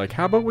sexton's like,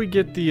 how about we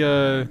get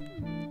the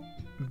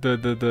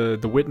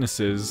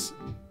witnesses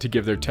to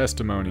give their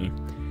testimony,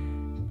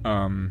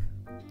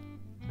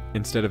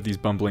 instead of these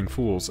bumbling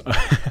fools.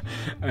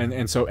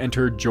 and so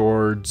enter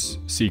George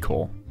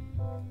Seacole.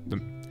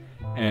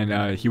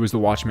 And he was the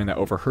watchman that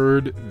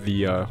overheard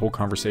the whole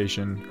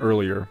conversation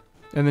earlier.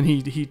 And then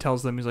he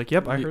tells them, he's like,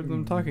 yep, I heard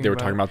them talking. They were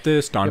talking about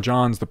this. Don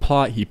John's the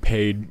plot. He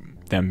paid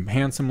them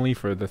handsomely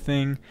for the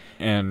thing.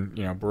 And,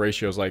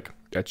 Horatio's like,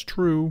 that's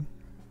true.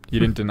 He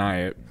didn't deny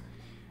it.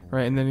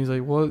 Right, and then he's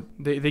like, well,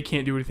 they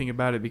can't do anything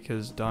about it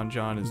because Don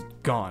John is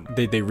gone.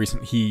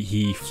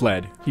 He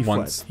fled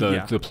once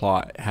the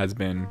plot has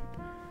been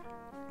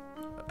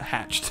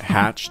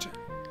hatched.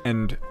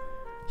 And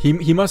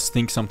he must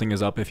think something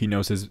is up if he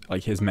knows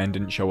his men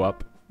didn't show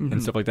up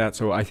and stuff like that.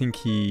 So I think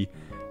he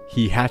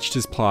hatched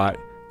his plot,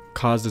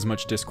 caused as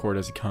much discord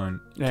as he can,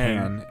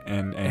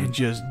 and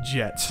just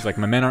jets. He's like,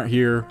 my men aren't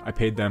here. I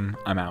paid them.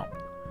 I'm out.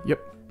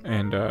 Yep.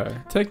 And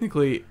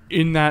technically,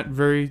 in that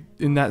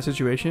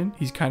situation,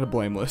 he's kind of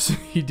blameless.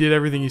 He did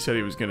everything he said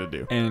he was gonna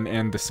do.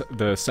 And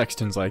the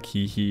sexton's like,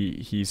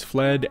 he's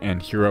fled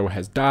and Hero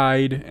has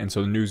died, and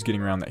so the news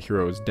getting around that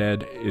Hero is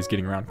dead is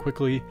getting around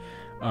quickly.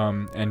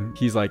 And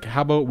he's like,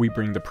 how about we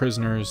bring the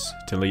prisoners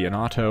to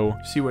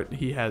Leonato? See what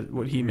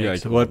he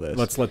makes of all this.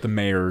 Let's let the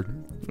mayor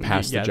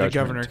pass the judgment. Yeah, the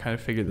governor kind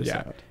of figured this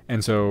out.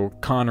 And so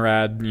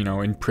Conrad,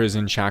 in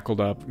prison, shackled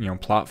up,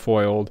 plot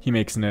foiled. He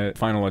makes a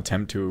final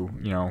attempt to,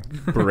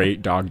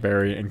 berate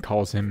Dogberry and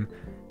calls him,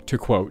 to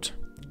quote,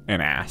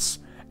 an ass.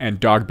 And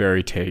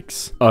Dogberry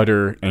takes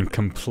utter and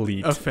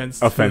complete offense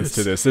to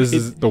this. This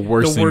is the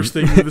worst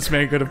thing that this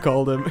man could have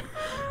called him.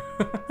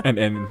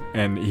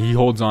 and he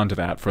holds on to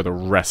that for the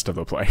rest of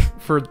the play.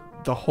 For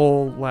the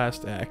whole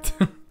last act.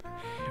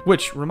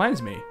 Which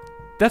reminds me,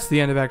 that's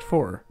the end of Act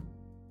 4.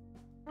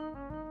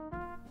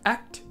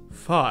 Act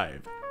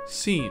 5,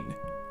 Scene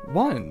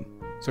 1.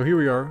 So here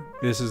we are.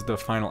 This is the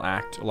final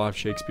act. A lot of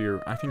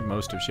Shakespeare. I think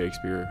most of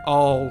Shakespeare.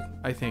 All,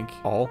 I think.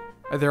 All?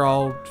 They're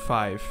all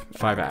five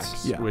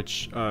acts. Yeah.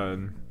 Which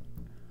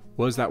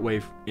was that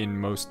way in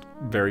most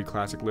very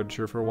classic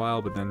literature for a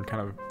while, but then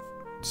kind of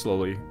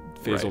slowly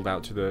fizzled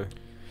out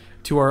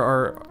to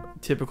our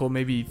typical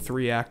maybe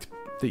 3-act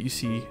that you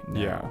see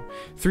now.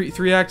 Yeah.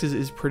 3 act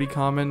is pretty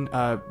common,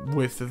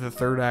 with the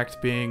 3rd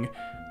act being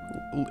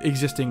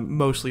existing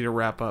mostly to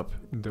wrap up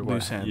the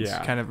loose ends,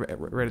 kind of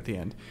right at the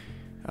end.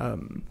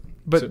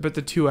 But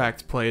the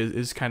 2-act play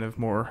is kind of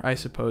more, I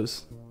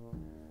suppose,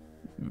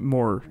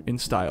 more in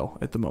style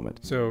at the moment.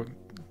 So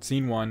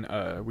scene 1,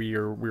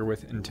 we're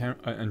with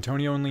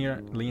Antonio and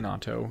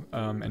Leonato,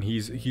 and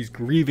he's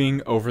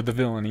grieving over the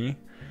villainy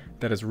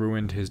that has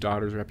ruined his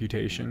daughter's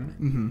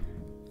reputation.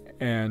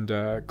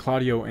 And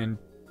Claudio and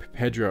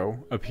Pedro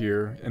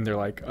appear, and they're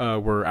like,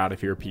 we're out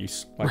of here,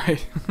 peace. Like,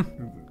 right.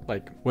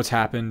 Like, what's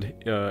happened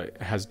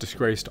has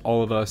disgraced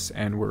all of us,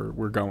 and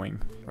we're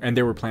going. And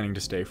they were planning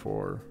to stay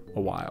for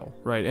a while.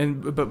 Right,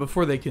 but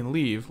before they can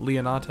leave,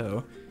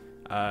 Leonato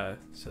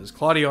says,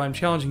 Claudio, I'm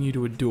challenging you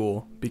to a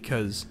duel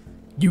because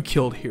you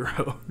killed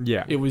Hero.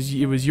 Yeah. It was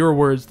your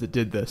words that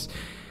did this.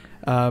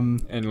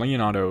 And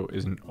Leonato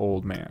is an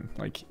old man.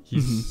 Like,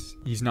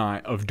 he's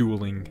not of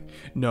dueling.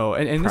 No,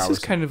 and this is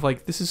kind of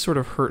like, this has sort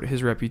of hurt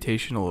his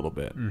reputation a little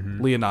bit.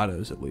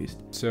 Leonato's, at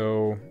least.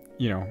 So,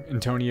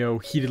 Antonio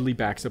heatedly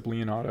backs up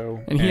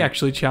Leonato. And he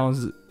actually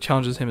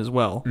challenges him as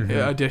well,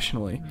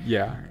 additionally.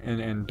 Yeah,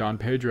 and Don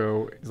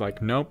Pedro is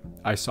like, nope,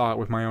 I saw it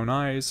with my own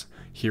eyes.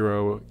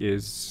 Hero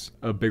is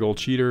a big old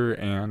cheater,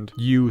 and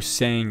you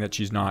saying that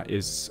she's not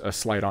is a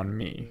slight on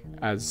me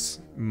as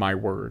my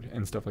word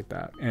and stuff like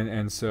that.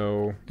 And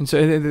so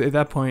at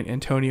that point,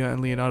 Antonio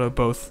and Leonato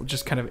both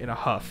just kind of in a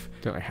huff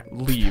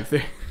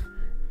leave.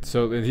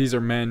 So these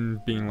are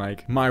men being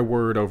like, my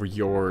word over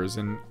yours,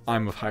 and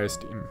I'm of high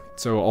esteem.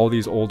 So all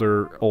these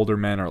older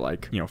men are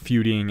like,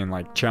 feuding and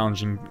like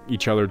challenging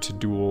each other to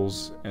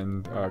duels.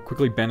 And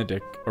quickly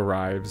Benedict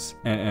arrives,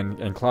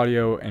 and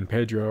Claudio and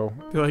Pedro.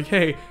 They're like,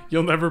 hey,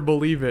 you'll never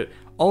believe it.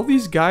 All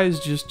these guys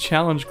just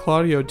challenged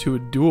Claudio to a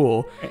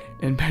duel.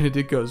 And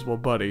Benedict goes, well,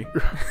 buddy,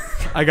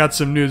 I got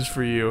some news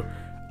for you.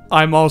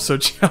 I'm also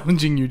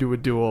challenging you to a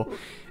duel.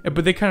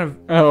 But they kind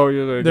of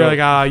they're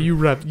like,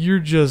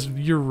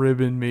 you're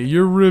ribbing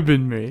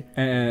me.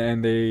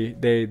 And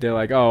they're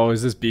like, oh,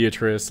 is this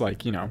Beatrice?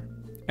 Like,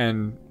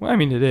 and well, I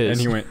mean, it is. And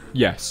he went,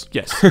 yes.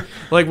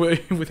 Like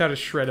without a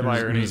shred of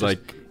irony. And he's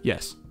like,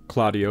 yes,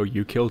 Claudio,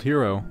 you killed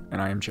Hero, and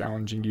I am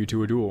challenging you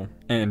to a duel.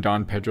 And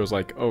Don Pedro's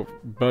like, oh,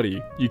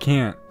 buddy, you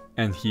can't.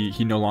 And he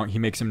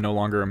makes him no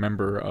longer a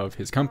member of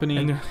his company.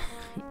 And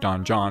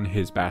Don John,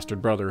 his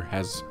bastard brother,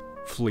 has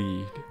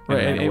fleed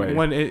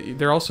and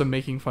they're also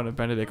making fun of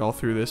Benedict all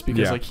through this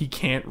because like he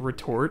can't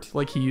retort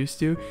like he used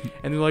to,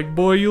 and they're like,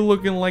 boy, you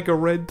looking like a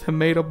red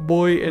tomato,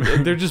 boy,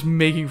 and they're just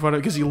making fun of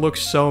it because he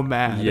looks so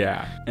mad.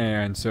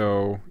 And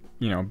so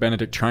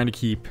Benedict trying to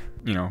keep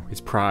his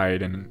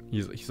pride, and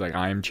he's like,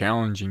 I am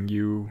challenging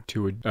you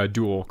to a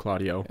duel,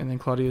 Claudio. And then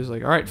Claudio's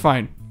like, all right,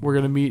 fine, we're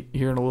gonna meet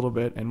here in a little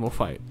bit and we'll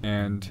fight.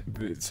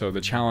 And so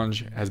the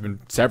challenge has been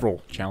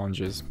several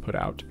challenges put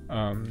out,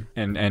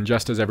 and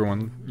just as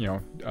everyone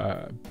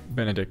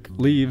Benedict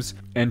leaves,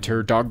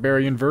 enter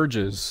Dogberry and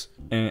Verges,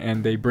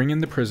 and they bring in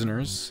the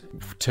prisoners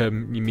to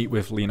meet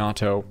with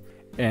Leonato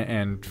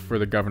and for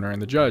the governor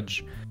and the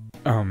judge.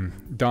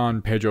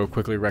 Don Pedro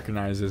quickly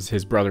recognizes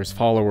his brother's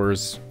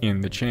followers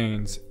in the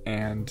chains,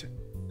 and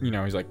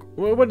he's like,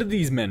 well, what did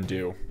these men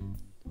do?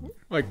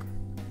 Like,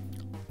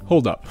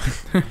 hold up.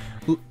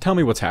 Tell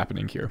me what's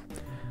happening here.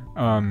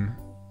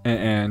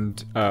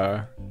 And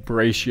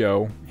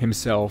Horatio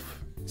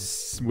himself,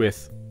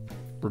 with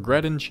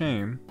regret and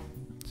shame,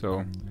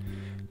 so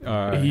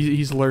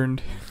he's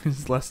learned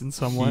his lesson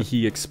somewhat.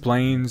 He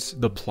explains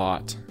the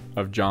plot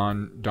of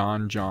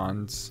Don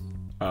John's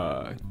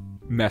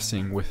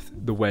messing with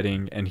the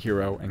wedding and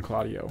Hero and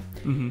Claudio.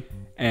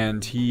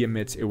 And he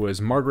admits it was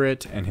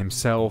Margaret and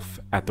himself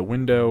at the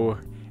window,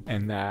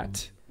 and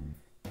that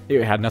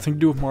it had nothing to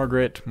do with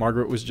Margaret.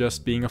 Margaret was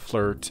just being a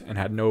flirt and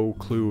had no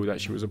clue that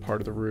she was a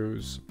part of the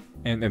ruse.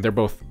 And they're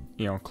both,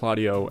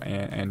 Claudio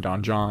and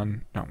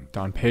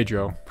Don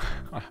Pedro.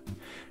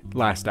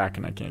 Last act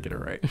and I can't get it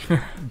right.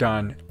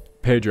 Don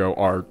Pedro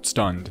are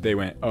stunned. They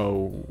went,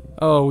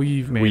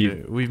 we've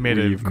made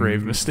a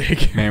grave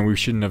mistake. Man, we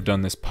shouldn't have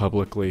done this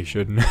publicly,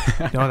 shouldn't we?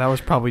 No, that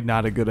was probably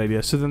not a good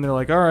idea. So then they're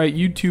like, all right,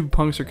 you two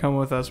punks are coming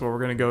with us, but we're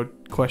going to go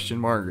question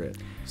Margaret.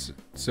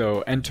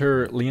 So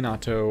enter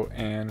Leonato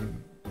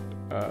and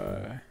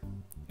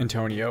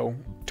Antonio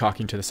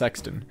talking to the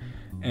sexton.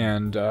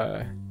 And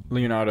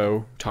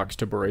Leonato talks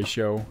to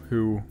Horatio,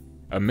 who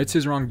admits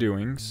his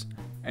wrongdoings,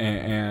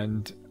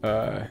 and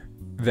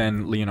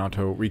then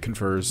Leonato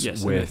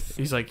reconfers with...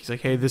 He's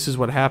like, hey, this is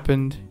what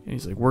happened. And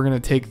he's like, we're going to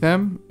take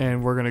them,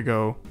 and we're going to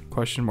go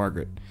question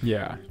Margaret.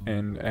 Yeah,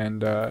 and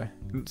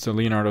so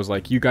Leonardo's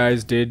like, you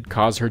guys did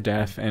cause her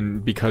death,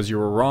 and because you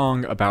were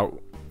wrong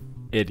about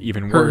it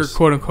even worse... Her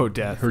quote-unquote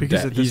death. Her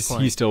death. He's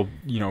still,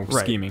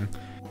 scheming.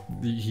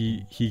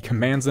 He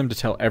commands them to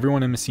tell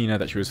everyone in Messina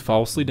that she was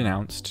falsely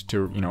denounced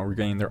to,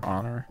 regain their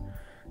honor.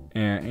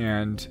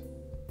 And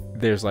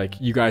there's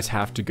like, you guys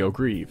have to go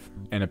grieve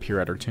and appear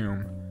at her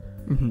tomb.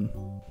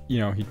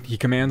 He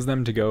commands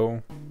them to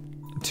go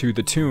to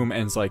the tomb,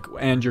 and it's like,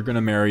 and you're gonna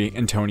marry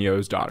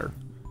Antonio's daughter.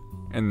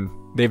 And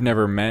they've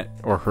never met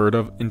or heard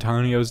of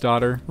Antonio's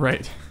daughter.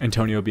 Right.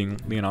 Antonio being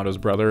Leonardo's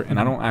brother, and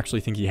I don't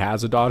actually think he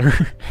has a daughter.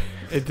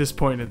 At this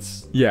point,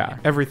 it's... Yeah.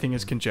 Everything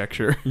is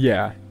conjecture.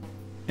 Yeah.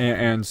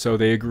 And so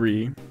they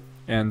agree.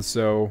 And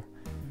so,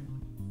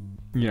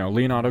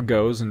 Leonardo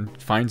goes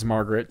and finds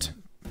Margaret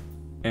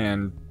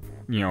and,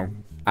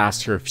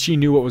 asks her if she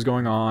knew what was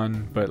going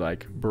on. But,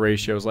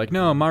 Horatio's like,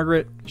 no,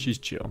 Margaret, she's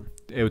chill.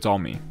 It was all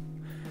me.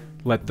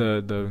 Let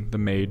the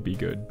maid be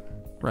good.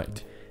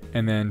 Right.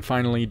 And then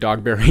finally,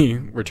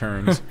 Dogberry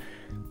returns.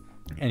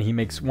 And he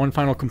makes one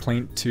final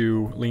complaint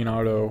to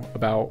Leonardo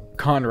about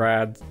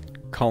Conrad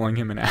calling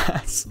him an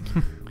ass.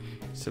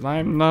 Said,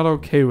 I'm not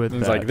okay with that.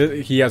 It's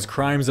like, he has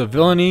crimes of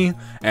villainy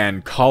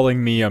and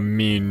calling me a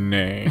mean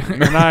name.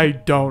 And I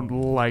don't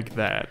like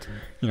that.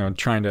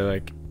 Trying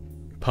to,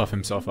 puff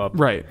himself up.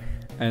 Right.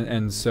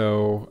 And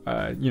so,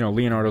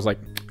 Leonardo's like,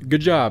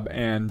 good job,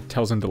 and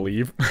tells him to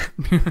leave.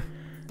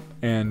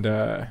 And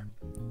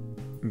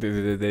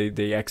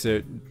they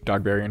exit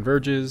Dogberry and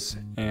Verges,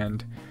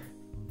 and,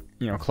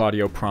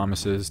 Claudio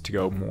promises to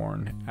go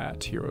mourn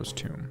at Hero's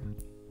tomb.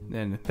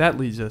 And that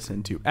leads us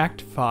into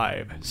Act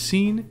 5,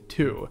 Scene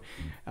 2.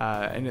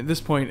 And at this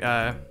point,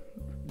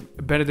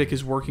 Benedict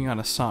is working on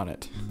a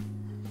sonnet.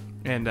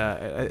 And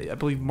I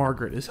believe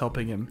Margaret is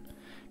helping him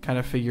kind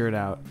of figure it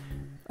out.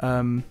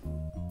 And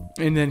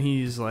then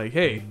he's like,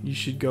 hey, you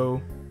should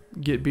go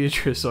get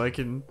Beatrice so I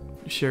can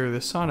share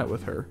this sonnet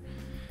with her.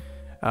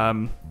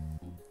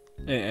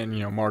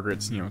 And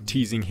Margaret's,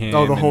 teasing him.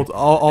 Oh,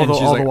 all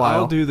the while.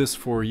 I'll do this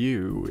for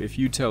you if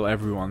you tell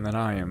everyone that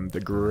I am the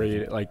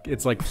great.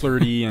 It's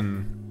flirty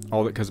and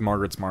all that because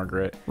Margaret's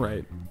Margaret.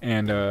 Right.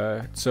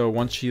 And so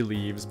once she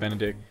leaves,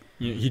 Benedict,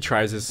 he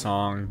tries his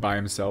song by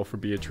himself for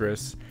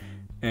Beatrice,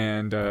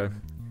 and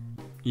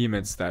he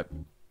admits that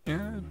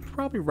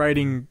probably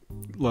writing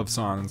love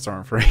songs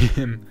aren't for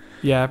him.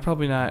 Yeah,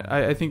 probably not.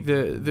 I think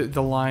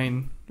the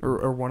line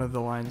or one of the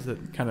lines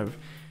that kind of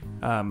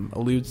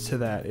alludes to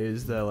that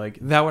is that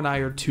thou and I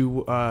are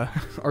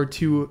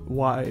too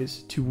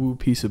wise to woo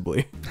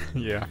peaceably.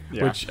 Yeah.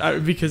 Which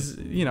because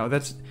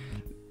that's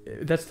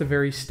the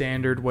very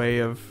standard way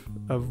of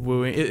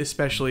wooing,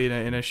 especially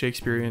in a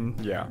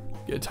Shakespearean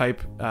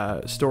type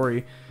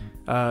story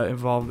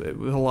involved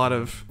with a lot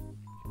of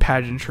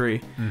pageantry.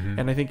 Mm-hmm.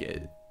 And I think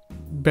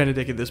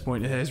Benedict at this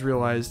point has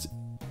realized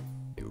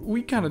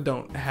we kind of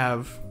don't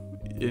have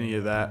any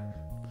of that.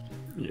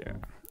 Yeah.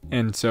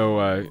 And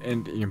so,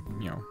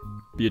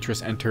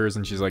 Beatrice enters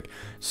and she's like,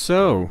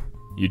 so,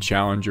 you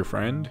challenge your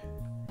friend?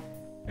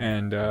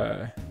 And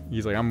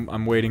he's like,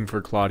 I'm waiting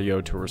for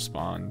Claudio to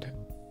respond.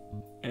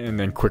 And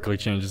then quickly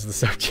changes the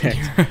subject.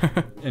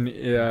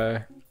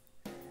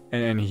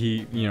 and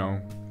he,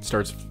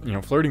 starts,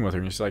 flirting with her.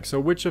 And she's like, so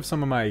which of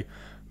some of my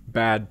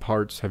bad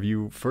parts have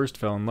you first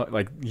fell in love?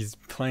 He's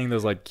playing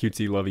those,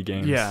 cutesy, lovey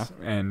games. Yeah.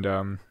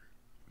 And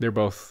they're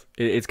both,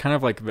 it's kind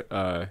of like...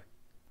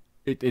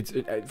 It's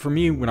for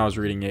me when I was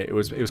reading it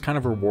was kind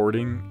of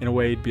rewarding in a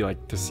way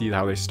to see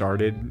how they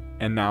started,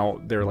 and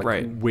now they're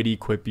witty,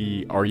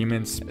 quippy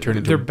arguments turned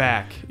into... They're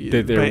back,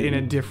 but in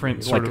a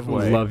different sort of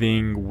way.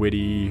 Loving,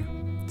 witty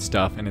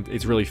stuff, and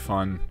it's really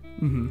fun.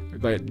 Mm-hmm.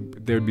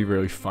 They would be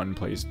really fun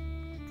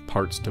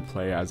parts to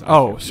play as.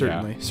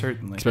 Certainly.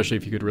 Especially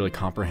if you could really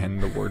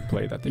comprehend the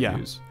wordplay that they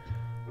use.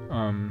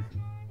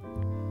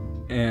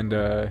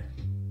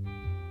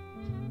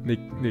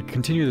 They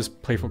continue this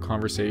playful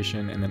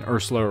conversation, and then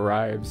Ursula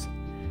arrives,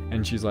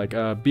 and she's like,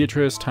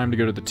 Beatrice, time to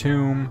go to the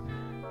tomb.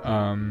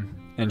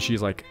 And she's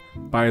like,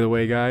 by the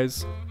way,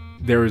 guys,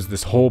 there is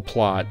this whole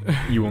plot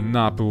you will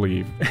not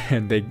believe.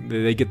 And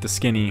they get the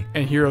skinny.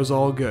 And Hero's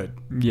all good.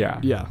 Yeah.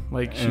 Yeah,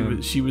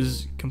 she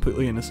was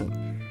completely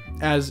innocent,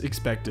 as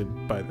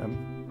expected by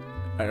them.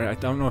 I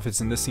don't know if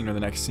it's in this scene or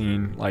the next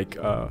scene,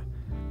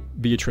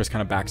 Beatrice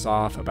kind of backs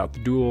off about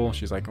the duel.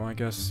 She's like, well, I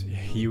guess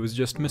he was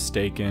just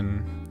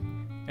mistaken.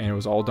 And it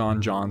was all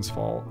Don John's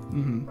fault.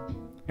 Mm-hmm.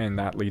 And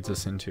that leads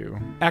us into...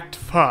 Act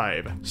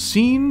 5,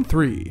 Scene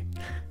 3.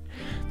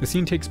 The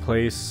scene takes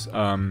place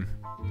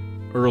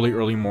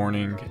early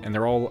morning, and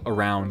they're all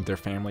around their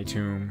family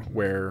tomb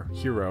where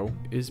Hero...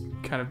 is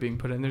kind of being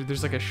put in.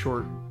 There's a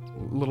short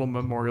little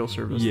memorial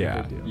service.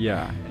 Yeah,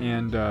 yeah.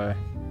 And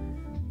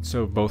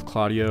so both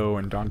Claudio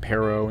and Don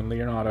Pero and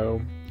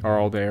Leonardo are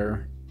all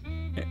there.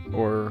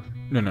 Or...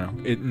 No,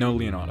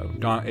 Leonardo.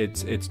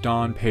 It's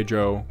Don,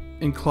 Pedro...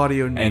 And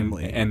Claudio,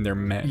 namely. And they're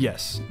men.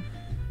 Yes.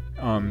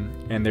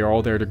 And they're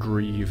all there to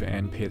grieve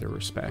and pay their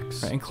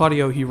respects. Right. And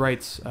Claudio, he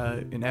writes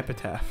an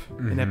epitaph.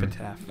 Mm-hmm. An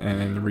epitaph.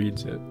 And then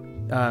reads it.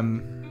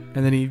 And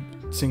then he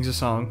sings a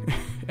song.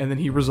 And then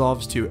he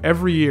resolves to,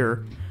 every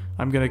year,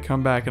 I'm going to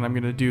come back and I'm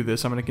going to do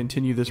this. I'm going to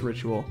continue this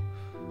ritual.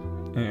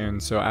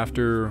 And so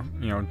after,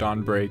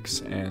 dawn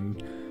breaks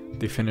and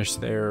they finish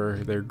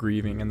their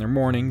grieving and their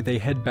mourning, they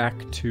head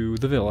back to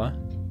the villa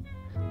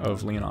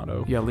of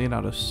Leonardo. Yeah,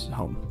 Leonardo's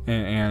home.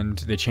 And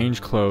they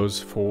change clothes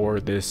for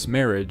this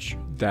marriage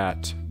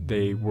that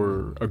they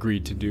were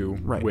agreed to do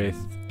with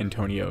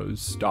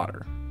Antonio's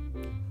daughter.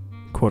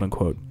 Quote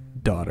unquote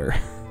daughter.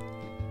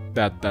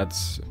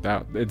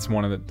 it's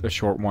one of the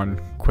short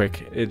one,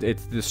 quick.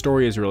 It's the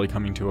story is really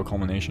coming to a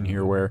culmination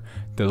here, where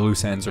the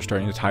loose ends are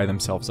starting to tie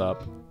themselves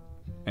up,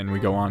 and we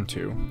go on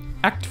to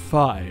Act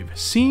 5,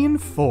 Scene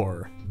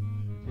 4.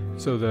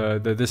 So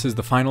this is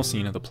the final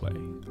scene of the play.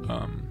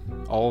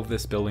 All of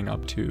this building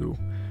up to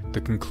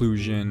the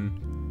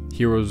conclusion,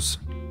 hero's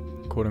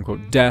quote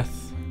unquote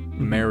death,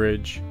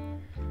 marriage,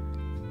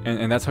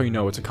 and that's how you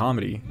know it's a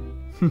comedy.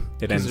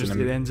 It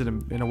ends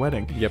in a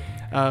wedding. Yep.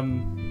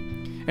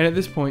 And at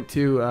this point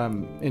too,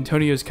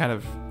 Antonio's kind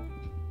of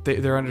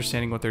they're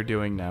understanding what they're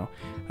doing now.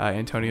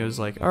 Antonio's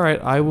like, all right,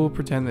 I will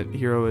pretend that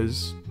Hero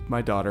is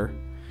my daughter,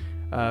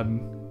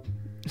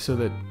 so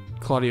that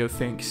Claudio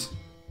thinks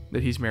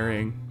that he's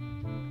marrying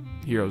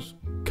Hero's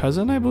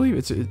cousin. I believe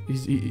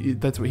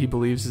that's what he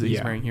believes, is that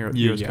he's marrying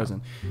Hero's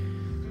cousin.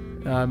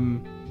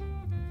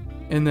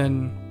 And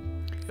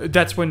then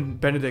that's when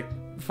Benedict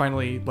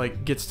finally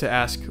gets to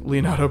ask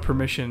Leonardo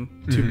permission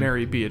to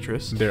marry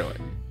Beatrice. They're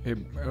like, hey,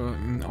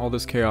 all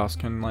this chaos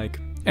can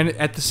and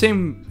at the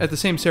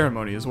same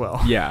ceremony as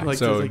well. Yeah.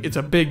 So it's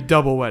a big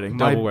double wedding.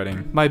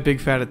 My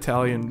big fat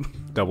Italian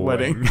double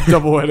wedding.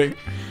 Double wedding.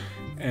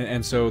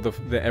 And so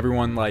the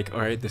everyone all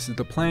right, this is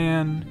the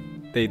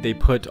plan. They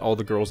put all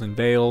the girls in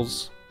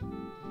veils.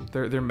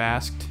 They're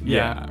masked.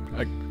 Yeah.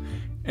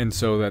 And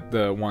so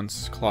that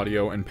once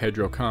Claudio and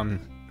Pedro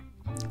come,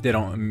 they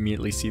don't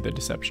immediately see the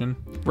deception.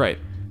 Right.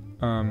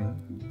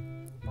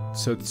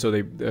 So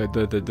they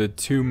the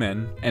two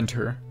men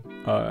enter,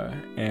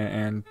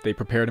 and they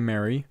prepare to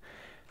marry,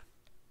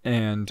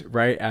 and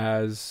right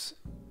as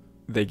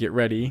they get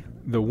ready,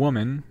 the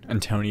woman,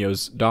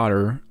 Antonio's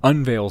daughter,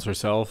 unveils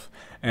herself,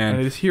 and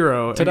it's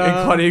Hero, and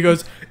Claudio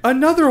goes,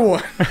 another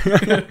one.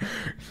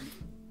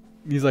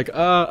 He's like,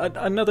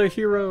 another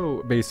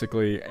hero,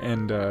 basically,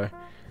 and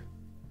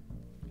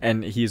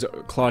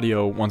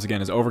Claudio once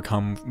again is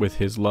overcome with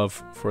his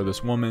love for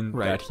this woman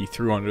that he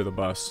threw under the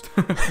bus.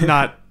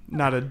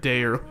 not a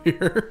day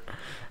earlier.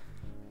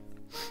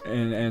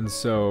 And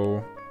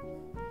so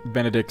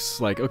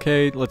Benedict's like,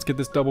 okay, let's get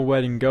this double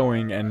wedding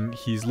going, and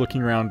he's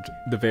looking around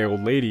the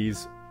veiled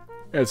ladies.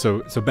 And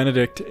so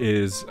Benedict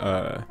is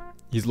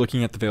he's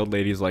looking at the veiled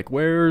ladies like,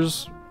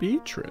 where's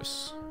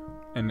Beatrice?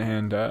 And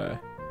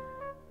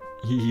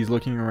he's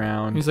looking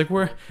around. He's like,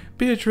 where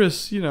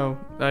Beatrice,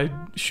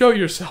 show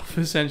yourself,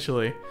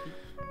 essentially.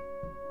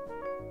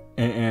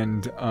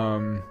 And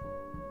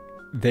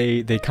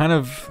they kind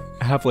of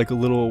have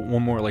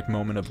one more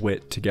moment of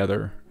wit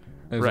together.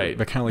 Right.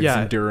 But kind of this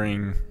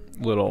enduring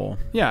little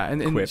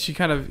and she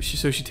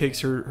takes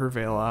her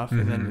veil off,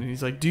 and then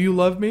he's like, do you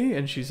love me?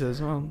 And she says,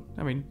 well,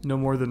 I mean, no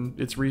more than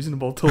it's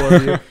reasonable to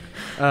love you.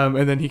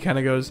 And then he kind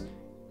of goes,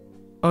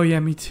 oh yeah,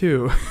 me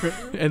too.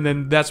 And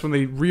then that's when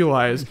they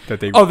realize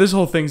that this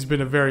whole thing's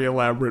been a very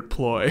elaborate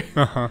ploy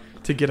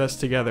to get us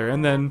together.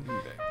 And then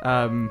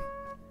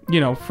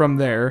from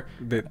there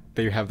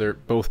they have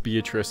both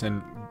Beatrice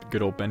and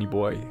good old Benny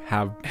Boy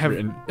have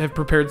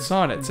prepared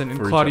sonnets, and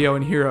Claudio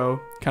and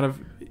Hero kind of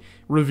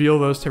reveal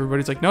those to everybody.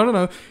 It's like,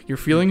 no, your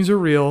feelings are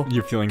real.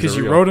 Your feelings because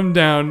you wrote them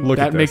down.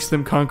 That makes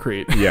them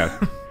concrete. Yeah.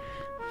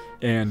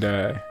 And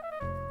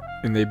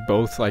they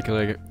both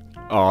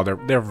oh, they're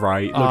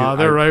right.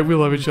 They're right. We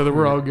love each other.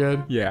 We're all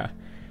good. Yeah.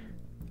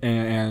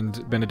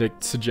 And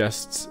Benedict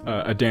suggests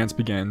a dance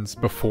begins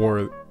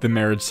before the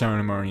marriage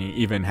ceremony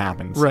even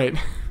happens. Right.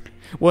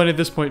 Well, and at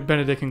this point,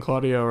 Benedict and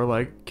Claudio are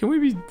like, can we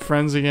be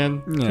friends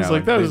again? He's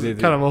like, that was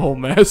kind of a whole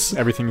mess.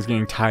 Everything's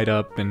getting tied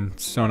up and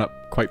sewn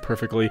up quite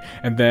perfectly.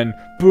 And then,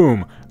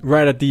 boom,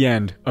 right at the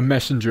end, a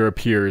messenger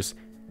appears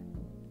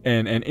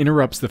and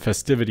interrupts the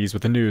festivities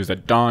with the news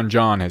that Don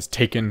John has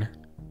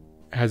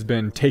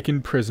been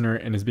taken prisoner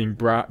and is being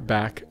brought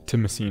back to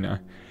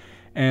Messina.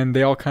 And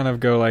they all kind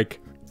of go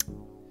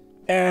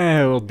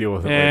we'll deal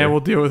with it later.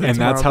 We'll deal with it and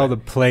tomorrow. That's how the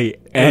play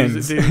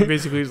ends.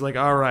 Basically, he's like,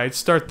 all right,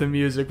 start the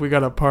music. We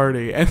got a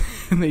party. And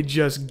they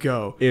just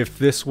go. If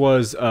this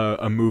was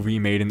a movie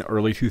made in the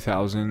early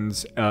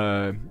 2000s,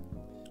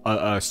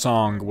 a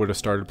song would have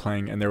started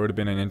playing, and there would have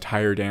been an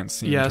entire dance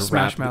scene. Yeah,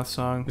 Smash Mouth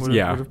song would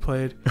have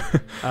played.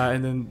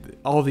 And then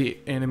all the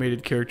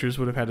animated characters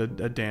would have had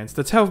a dance.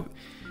 That's how...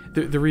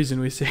 The reason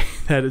we say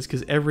that is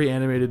because every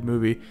animated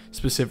movie,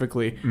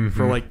 specifically,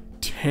 for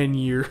 10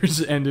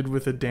 years, ended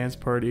with a dance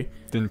party.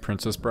 Then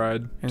Princess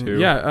Bride, too.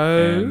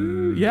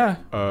 Yeah.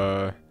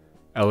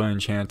 Ella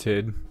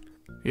Enchanted.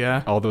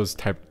 Yeah. All those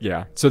type...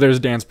 Yeah. So there's a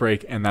dance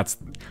break, and that's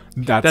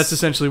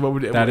essentially what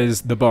would... That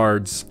is the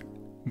Bards.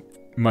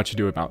 Much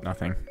Ado About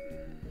Nothing.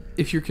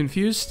 If you're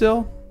confused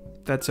still,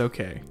 that's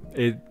okay.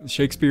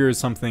 Shakespeare is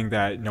something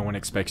that no one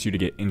expects you to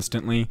get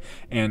instantly,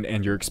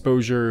 and your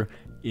exposure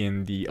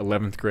in the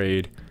 11th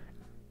grade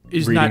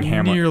is not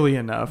nearly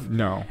enough.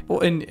 No.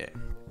 Well, and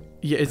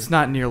it's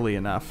not nearly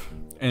enough.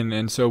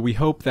 And so we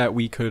hope that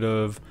we could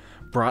have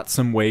brought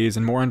some ways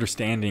and more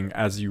understanding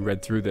as you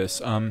read through this.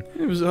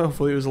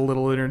 Hopefully it was a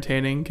little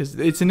entertaining, because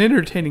it's an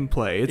entertaining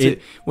play.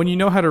 When you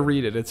know how to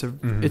read it, it's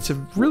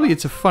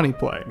a funny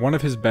play. One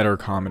of his better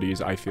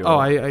comedies, I feel. Oh,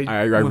 I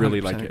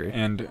really like it. agree.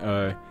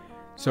 And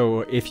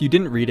So if you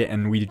didn't read it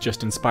and we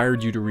just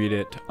inspired you to read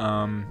it,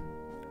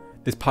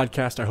 this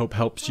podcast, I hope,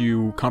 helps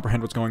you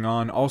comprehend what's going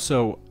on.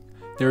 Also,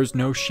 there's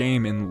no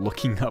shame in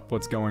looking up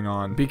what's going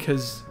on.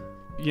 Because,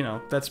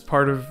 that's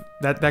part of...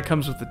 That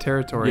comes with the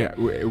territory. Yeah,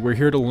 we're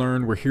here to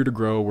learn, we're here to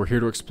grow, we're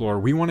here to explore.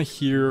 We want to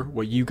hear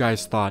what you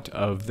guys thought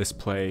of this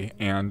play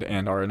and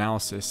our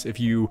analysis. If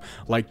you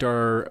liked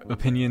our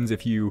opinions,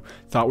 if you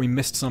thought we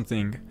missed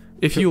something...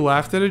 If you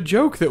laughed at a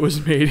joke that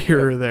was made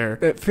here or there.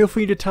 Feel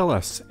free to tell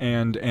us.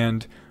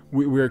 And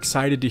we're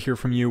excited to hear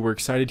from you. We're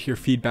excited to hear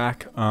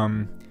feedback.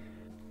 Thank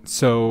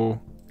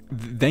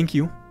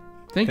you.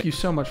 Thank you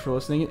so much for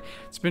listening.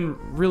 It's been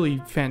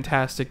really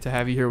fantastic to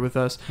have you here with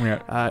us.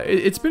 Yeah.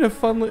 It's been a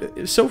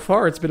fun... So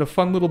far, it's been a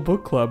fun little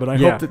book club, and I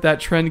hope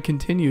that trend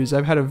continues.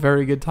 I've had a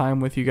very good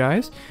time with you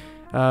guys.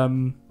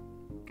 And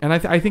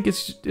I think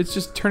it's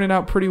just turning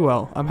out pretty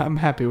well. I'm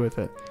happy with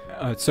it.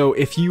 So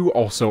if you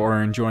also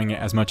are enjoying it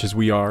as much as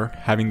we are,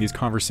 having these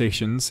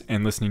conversations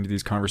and listening to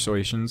these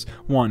conversations,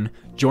 1,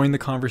 join the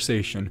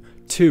conversation.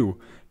 2,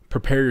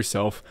 prepare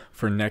yourself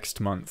for next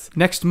month.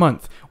 Next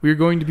month, we are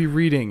going to be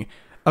reading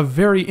a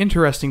very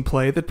interesting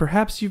play that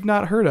perhaps you've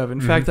not heard of.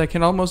 In fact, I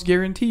can almost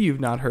guarantee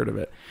you've not heard of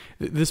it.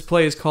 This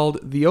play is called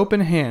The Open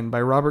Hand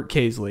by Robert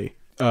Caisley.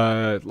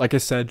 Like I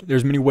said,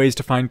 there's many ways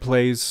to find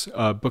plays,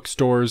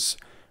 bookstores,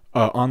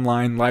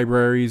 online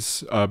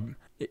libraries.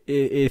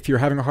 If you're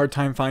having a hard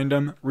time finding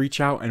them,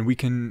 reach out and we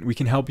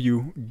can help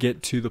you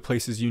get to the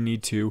places you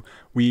need to.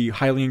 We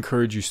highly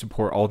encourage you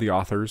support all the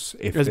authors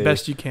as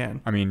best you can.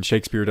 I mean,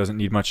 Shakespeare doesn't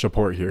need much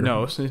support here.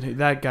 No, so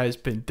that guy's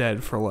been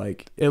dead for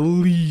like at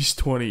least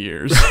 20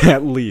 years.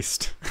 At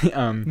least.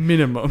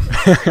 Minimum.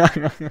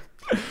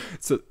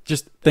 So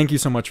just thank you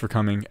so much for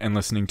coming and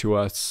listening to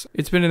us.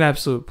 It's been an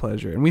absolute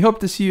pleasure, and we hope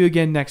to see you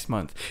again next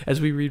month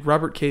as we read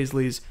Robert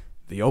Caisley's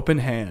The Open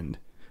Hand.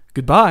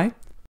 Goodbye.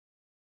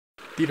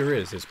 Theater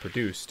is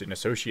produced in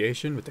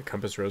association with the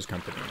Compass Rose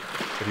Company.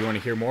 If you want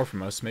to hear more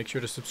from us, make sure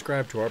to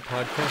subscribe to our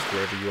podcast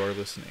wherever you are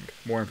listening.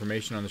 More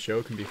information on the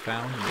show can be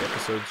found in the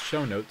episode's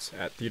show notes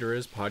at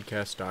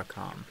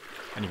theaterispodcast.com.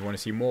 And if you want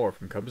to see more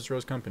from Compass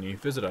Rose Company,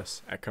 visit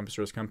us at Compass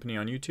Rose Company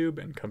on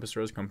YouTube and Compass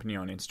Rose Company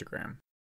on Instagram.